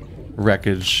first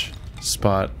wreckage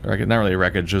spot. Or not really a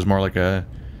wreckage, it was more like a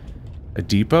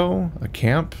depot? A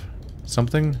camp?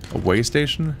 Something? A way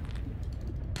station?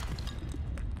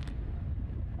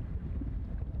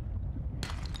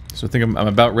 So I think I'm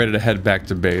about ready to head back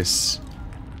to base.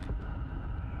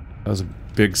 That was a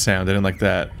big sound, I didn't like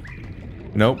that.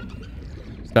 Nope.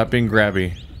 Stop being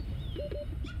grabby.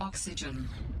 Oxygen.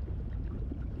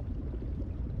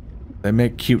 They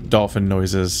make cute dolphin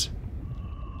noises.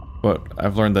 But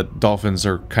I've learned that dolphins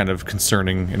are kind of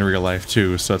concerning in real life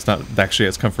too, so it's not actually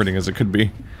as comforting as it could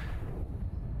be.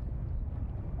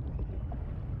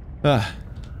 Ah.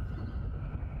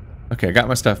 Okay, I got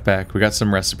my stuff back. We got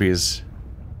some recipes.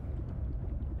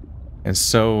 And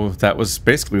so that was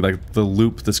basically like the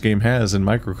loop this game has in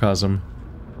Microcosm.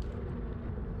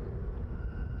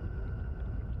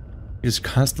 You just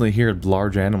constantly hear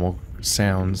large animal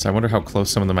sounds. I wonder how close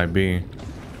some of them might be.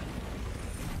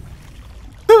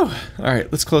 Whew.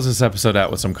 Alright, let's close this episode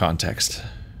out with some context.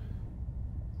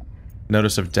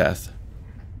 Notice of death.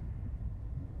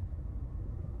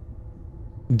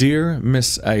 Dear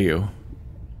Miss Ayu,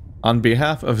 on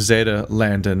behalf of Zeta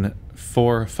Landon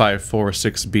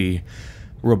 4546B,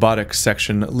 Robotics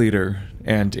Section Leader,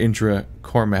 and Indra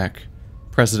Cormac,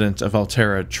 President of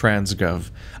Alterra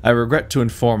Transgov, I regret to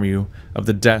inform you of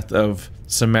the death of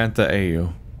Samantha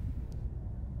Au.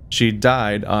 She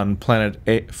died on planet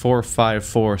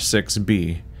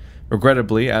 4546b,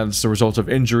 regrettably as the result of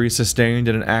injuries sustained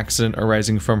in an accident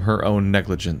arising from her own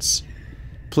negligence.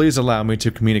 Please allow me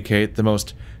to communicate the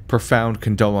most profound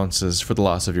condolences for the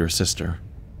loss of your sister.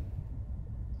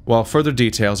 While further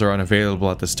details are unavailable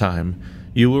at this time,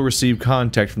 you will receive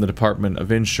contact from the Department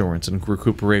of Insurance and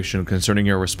Recuperation concerning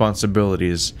your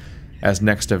responsibilities as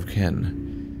next of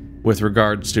kin, with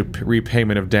regards to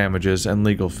repayment of damages and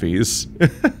legal fees.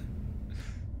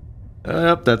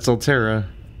 That's Alterra.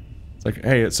 It's like,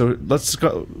 hey, so let's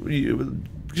go.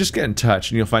 Just get in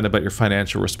touch and you'll find out about your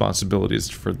financial responsibilities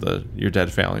for your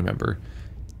dead family member.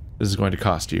 This is going to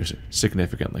cost you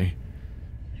significantly.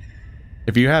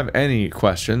 If you have any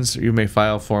questions, you may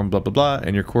file form blah blah blah,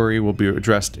 and your query will be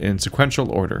addressed in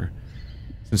sequential order.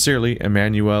 Sincerely,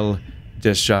 Emmanuel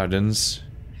Deschardins,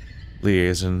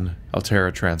 Liaison,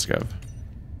 Alterra Transgov.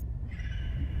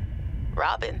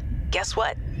 Robin, guess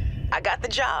what? I got the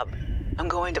job. I'm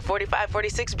going to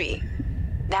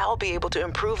 4546B. Now I'll be able to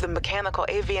improve the mechanical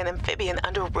avian amphibian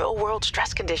under real-world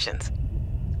stress conditions.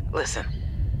 Listen,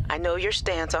 I know your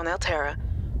stance on Alterra,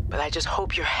 but I just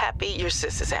hope you're happy your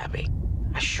sis is happy.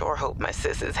 I sure hope my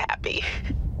sis is happy.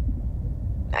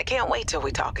 I can't wait till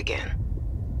we talk again.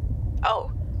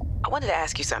 Oh, I wanted to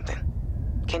ask you something.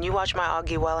 Can you watch my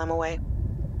Augie while I'm away?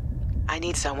 I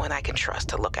need someone I can trust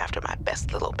to look after my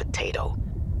best little potato.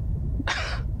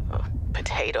 Oh,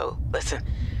 potato. Listen,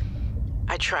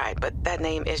 I tried, but that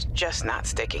name is just not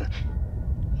sticking.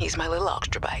 He's my little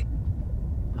oxtrabite.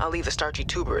 I'll leave the starchy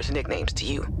tuberous nicknames to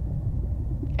you.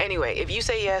 Anyway, if you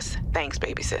say yes, thanks,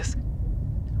 baby sis.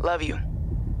 Love you.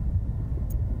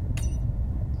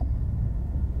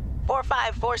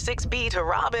 4546B to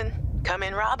Robin. Come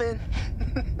in, Robin.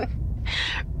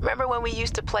 Remember when we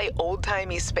used to play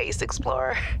old-timey Space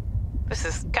Explorer? This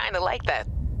is kind of like that,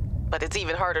 but it's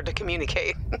even harder to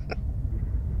communicate.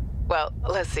 Well,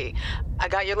 let's see. I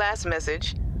got your last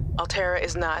message. Alterra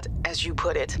is not, as you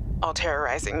put it,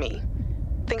 alterrorizing me.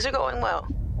 Things are going well.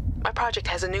 My project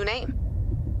has a new name.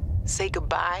 Say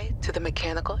goodbye to the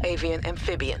mechanical avian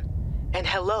amphibian, and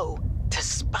hello to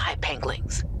spy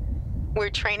penguins. We're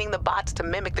training the bots to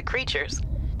mimic the creatures.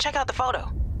 Check out the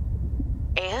photo.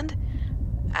 And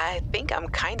I think I'm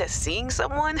kind of seeing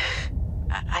someone.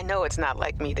 I know it's not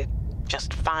like me to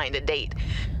just find a date,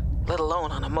 let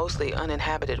alone on a mostly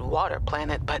uninhabited water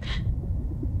planet, but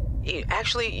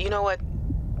actually, you know what?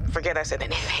 Forget I said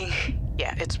anything.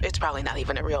 Yeah, it's probably not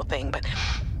even a real thing, but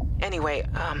anyway,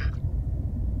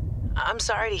 I'm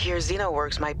sorry to hear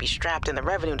XenoWorks might be strapped in the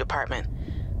revenue department.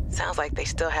 Sounds like they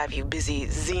still have you busy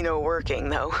Xeno working,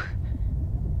 though.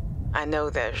 I know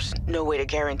there's no way to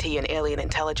guarantee an alien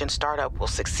intelligence startup will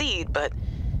succeed, but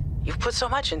you've put so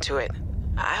much into it.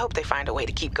 I hope they find a way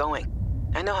to keep going.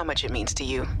 I know how much it means to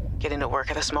you, getting to work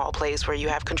at a small place where you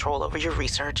have control over your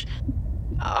research.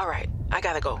 All right, I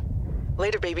gotta go.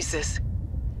 Later, baby sis.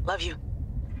 Love you.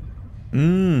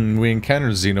 We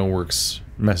encountered XenoWorks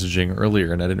messaging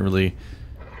earlier, and I didn't really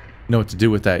know what to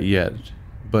do with that yet.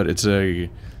 But it's a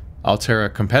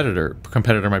Alterra competitor.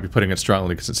 Competitor might be putting it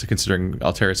strongly, because considering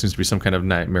Alterra seems to be some kind of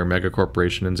nightmare mega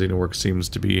corporation, and XenoWorks seems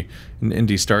to be an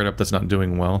indie startup that's not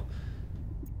doing well.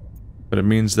 But it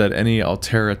means that any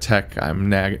Alterra tech I'm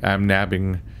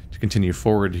nabbing to continue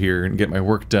forward here and get my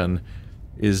work done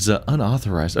is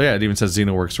unauthorized. Oh yeah, it even says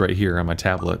XenoWorks right here on my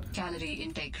tablet. Calorie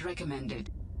intake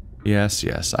recommended. Yes,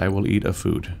 yes, I will eat a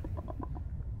food.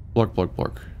 Blork, blork,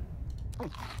 blork.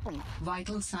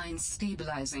 Vital signs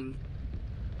stabilizing.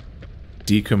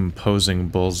 Decomposing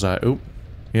bullseye. Oh,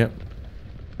 yep.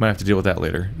 Might have to deal with that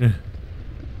later.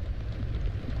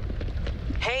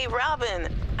 Hey,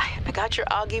 Robin. I got your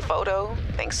Augie photo.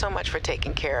 Thanks so much for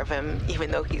taking care of him, even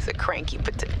though he's a cranky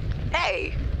potato.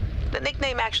 Hey, the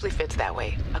nickname actually fits that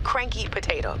way. A cranky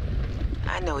potato.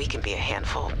 I know he can be a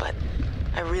handful, but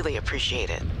I really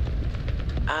appreciate it.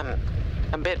 I'm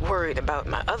a bit worried about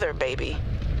my other baby,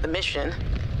 the mission.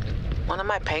 One of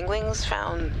my penguins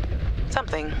found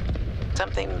something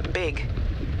big.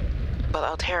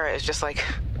 But Alterra is just like,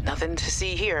 nothing to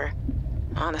see here.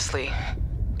 Honestly,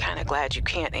 kinda glad you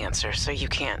can't answer, so you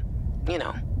can't, you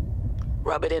know,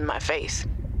 rub it in my face.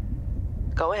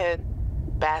 Go ahead,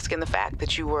 bask in the fact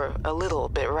that you were a little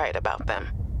bit right about them.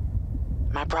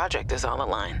 My project is on the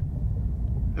line.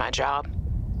 My job,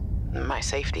 my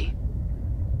safety.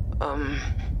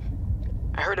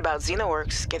 I heard about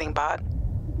XenoWorks getting bought.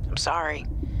 I'm sorry.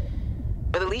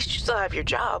 But at least you still have your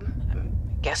job. I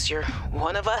guess you're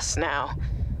one of us now.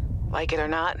 Like it or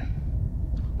not,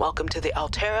 welcome to the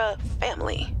Alterra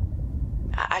family.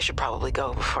 I should probably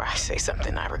go before I say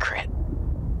something I regret.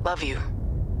 Love you.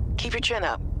 Keep your chin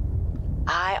up.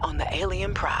 Eye on the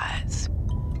alien prize.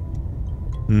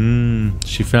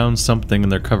 She found something and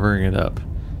they're covering it up.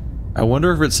 I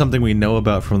wonder if it's something we know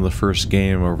about from the first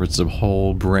game or if it's a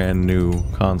whole brand new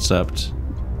concept.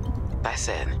 I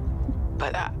said,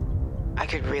 but I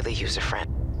could really use a friend.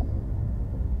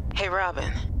 Hey,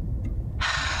 Robin.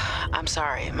 I'm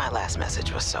sorry my last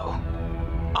message was so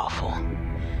awful.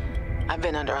 I've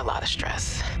been under a lot of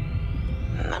stress.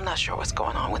 I'm not sure what's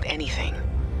going on with anything.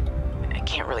 I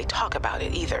can't really talk about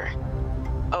it either.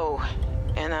 Oh,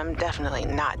 and I'm definitely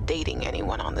not dating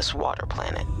anyone on this water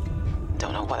planet.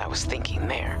 Don't know what I was thinking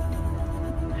there.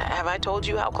 Have I told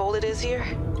you how cold it is here?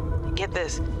 Get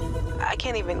this, I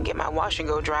can't even get my wash and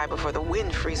go dry before the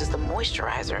wind freezes the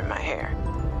moisturizer in my hair.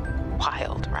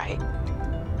 Wild, right?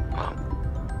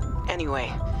 Well,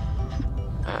 anyway,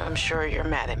 I'm sure you're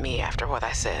mad at me after what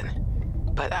I said,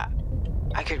 but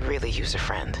I could really use a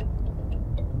friend.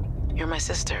 You're my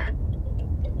sister.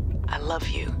 I love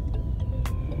you.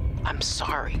 I'm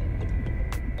sorry.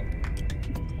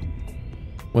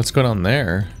 What's going on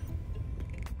there?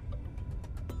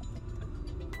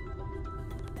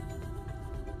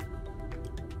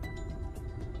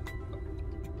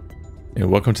 Yeah,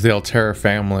 welcome to the Alterra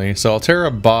family. So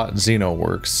Alterra bought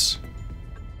Xenoworks.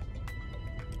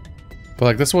 But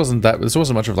like this wasn't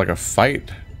much of like a fight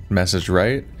message,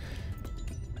 right?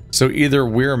 So either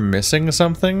we're missing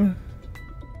something.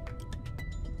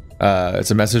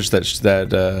 It's a message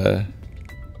that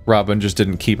Robin just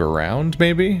didn't keep around,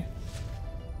 maybe?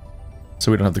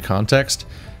 So we don't have the context.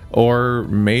 Or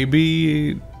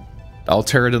maybe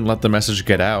Alterra didn't let the message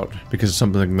get out because of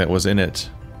something that was in it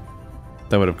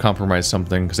that would have compromised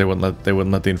something, because they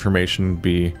wouldn't let the information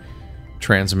be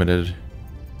transmitted.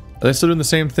 Are they still doing the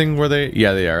same thing where they...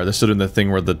 Yeah, they are. They're still doing the thing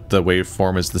where the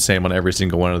waveform is the same on every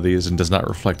single one of these and does not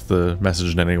reflect the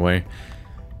message in any way.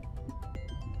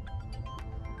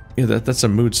 Yeah, that's a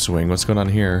mood swing. What's going on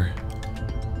here?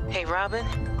 Hey, Robin.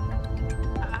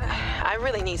 I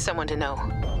really need someone to know.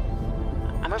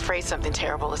 I'm afraid something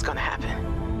terrible is gonna happen.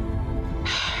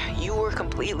 You were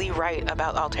completely right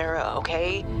about Alterra,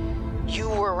 okay? You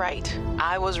were right.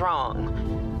 I was wrong.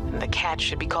 And the cat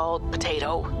should be called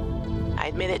Potato. I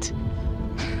admit it.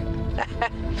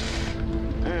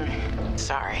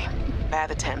 Sorry.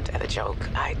 Bad attempt at a joke.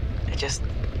 I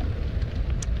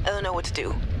don't know what to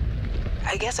do.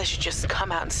 I guess I should just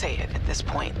come out and say it at this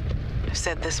point. I've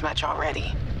said this much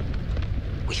already.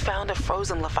 We found a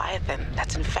frozen leviathan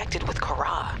that's infected with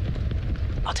Kara.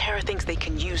 Alterra thinks they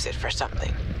can use it for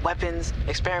something. Weapons,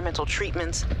 experimental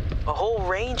treatments, a whole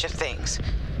range of things.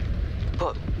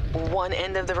 But one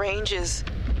end of the range is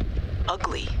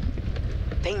ugly,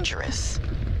 dangerous,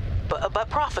 but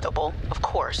profitable, of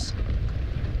course.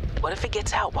 What if it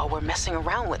gets out while we're messing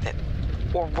around with it?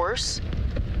 Or worse,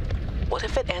 what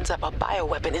if it ends up a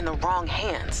bioweapon in the wrong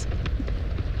hands?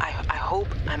 I hope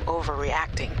I'm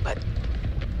overreacting, but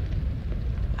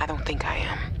I don't think I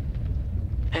am.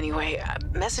 Anyway,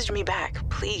 message me back,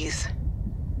 please.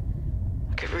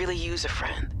 I could really use a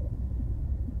friend.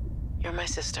 You're my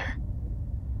sister.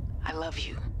 I love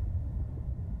you.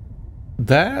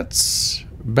 That's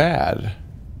bad.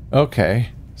 Okay.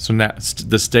 So now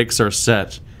the stakes are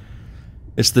set.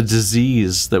 It's the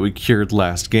disease that we cured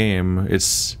last game.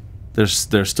 There's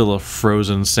still a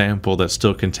frozen sample that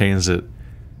still contains it.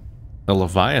 A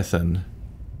leviathan.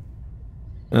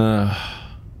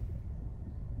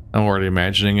 I'm already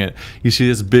imagining it. You see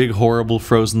this big, horrible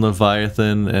frozen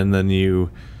leviathan, and then you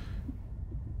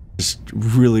just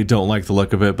really don't like the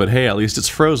look of it, but hey, at least it's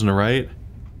frozen, right?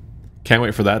 Can't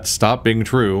wait for that to stop being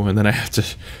true, and then I have to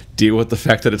deal with the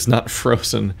fact that it's not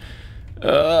frozen.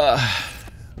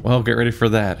 Well, get ready for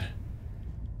that.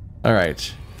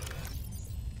 Alright.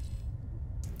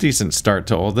 Decent start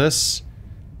to all this.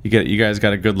 You guys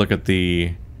got a good look at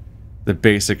the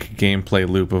basic gameplay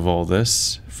loop of all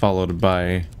this, followed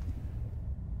by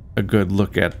a good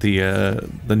look at the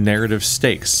narrative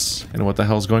stakes and what the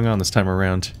hell's going on this time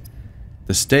around.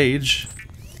 The stage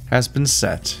has been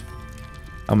set.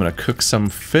 I'm gonna cook some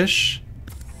fish,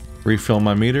 refill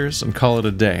my meters, and call it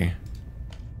a day.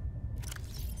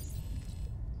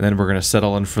 And then we're gonna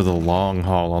settle in for the long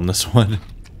haul on this one.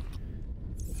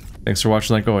 Thanks for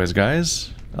watching like always,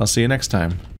 guys. I'll see you next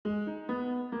time.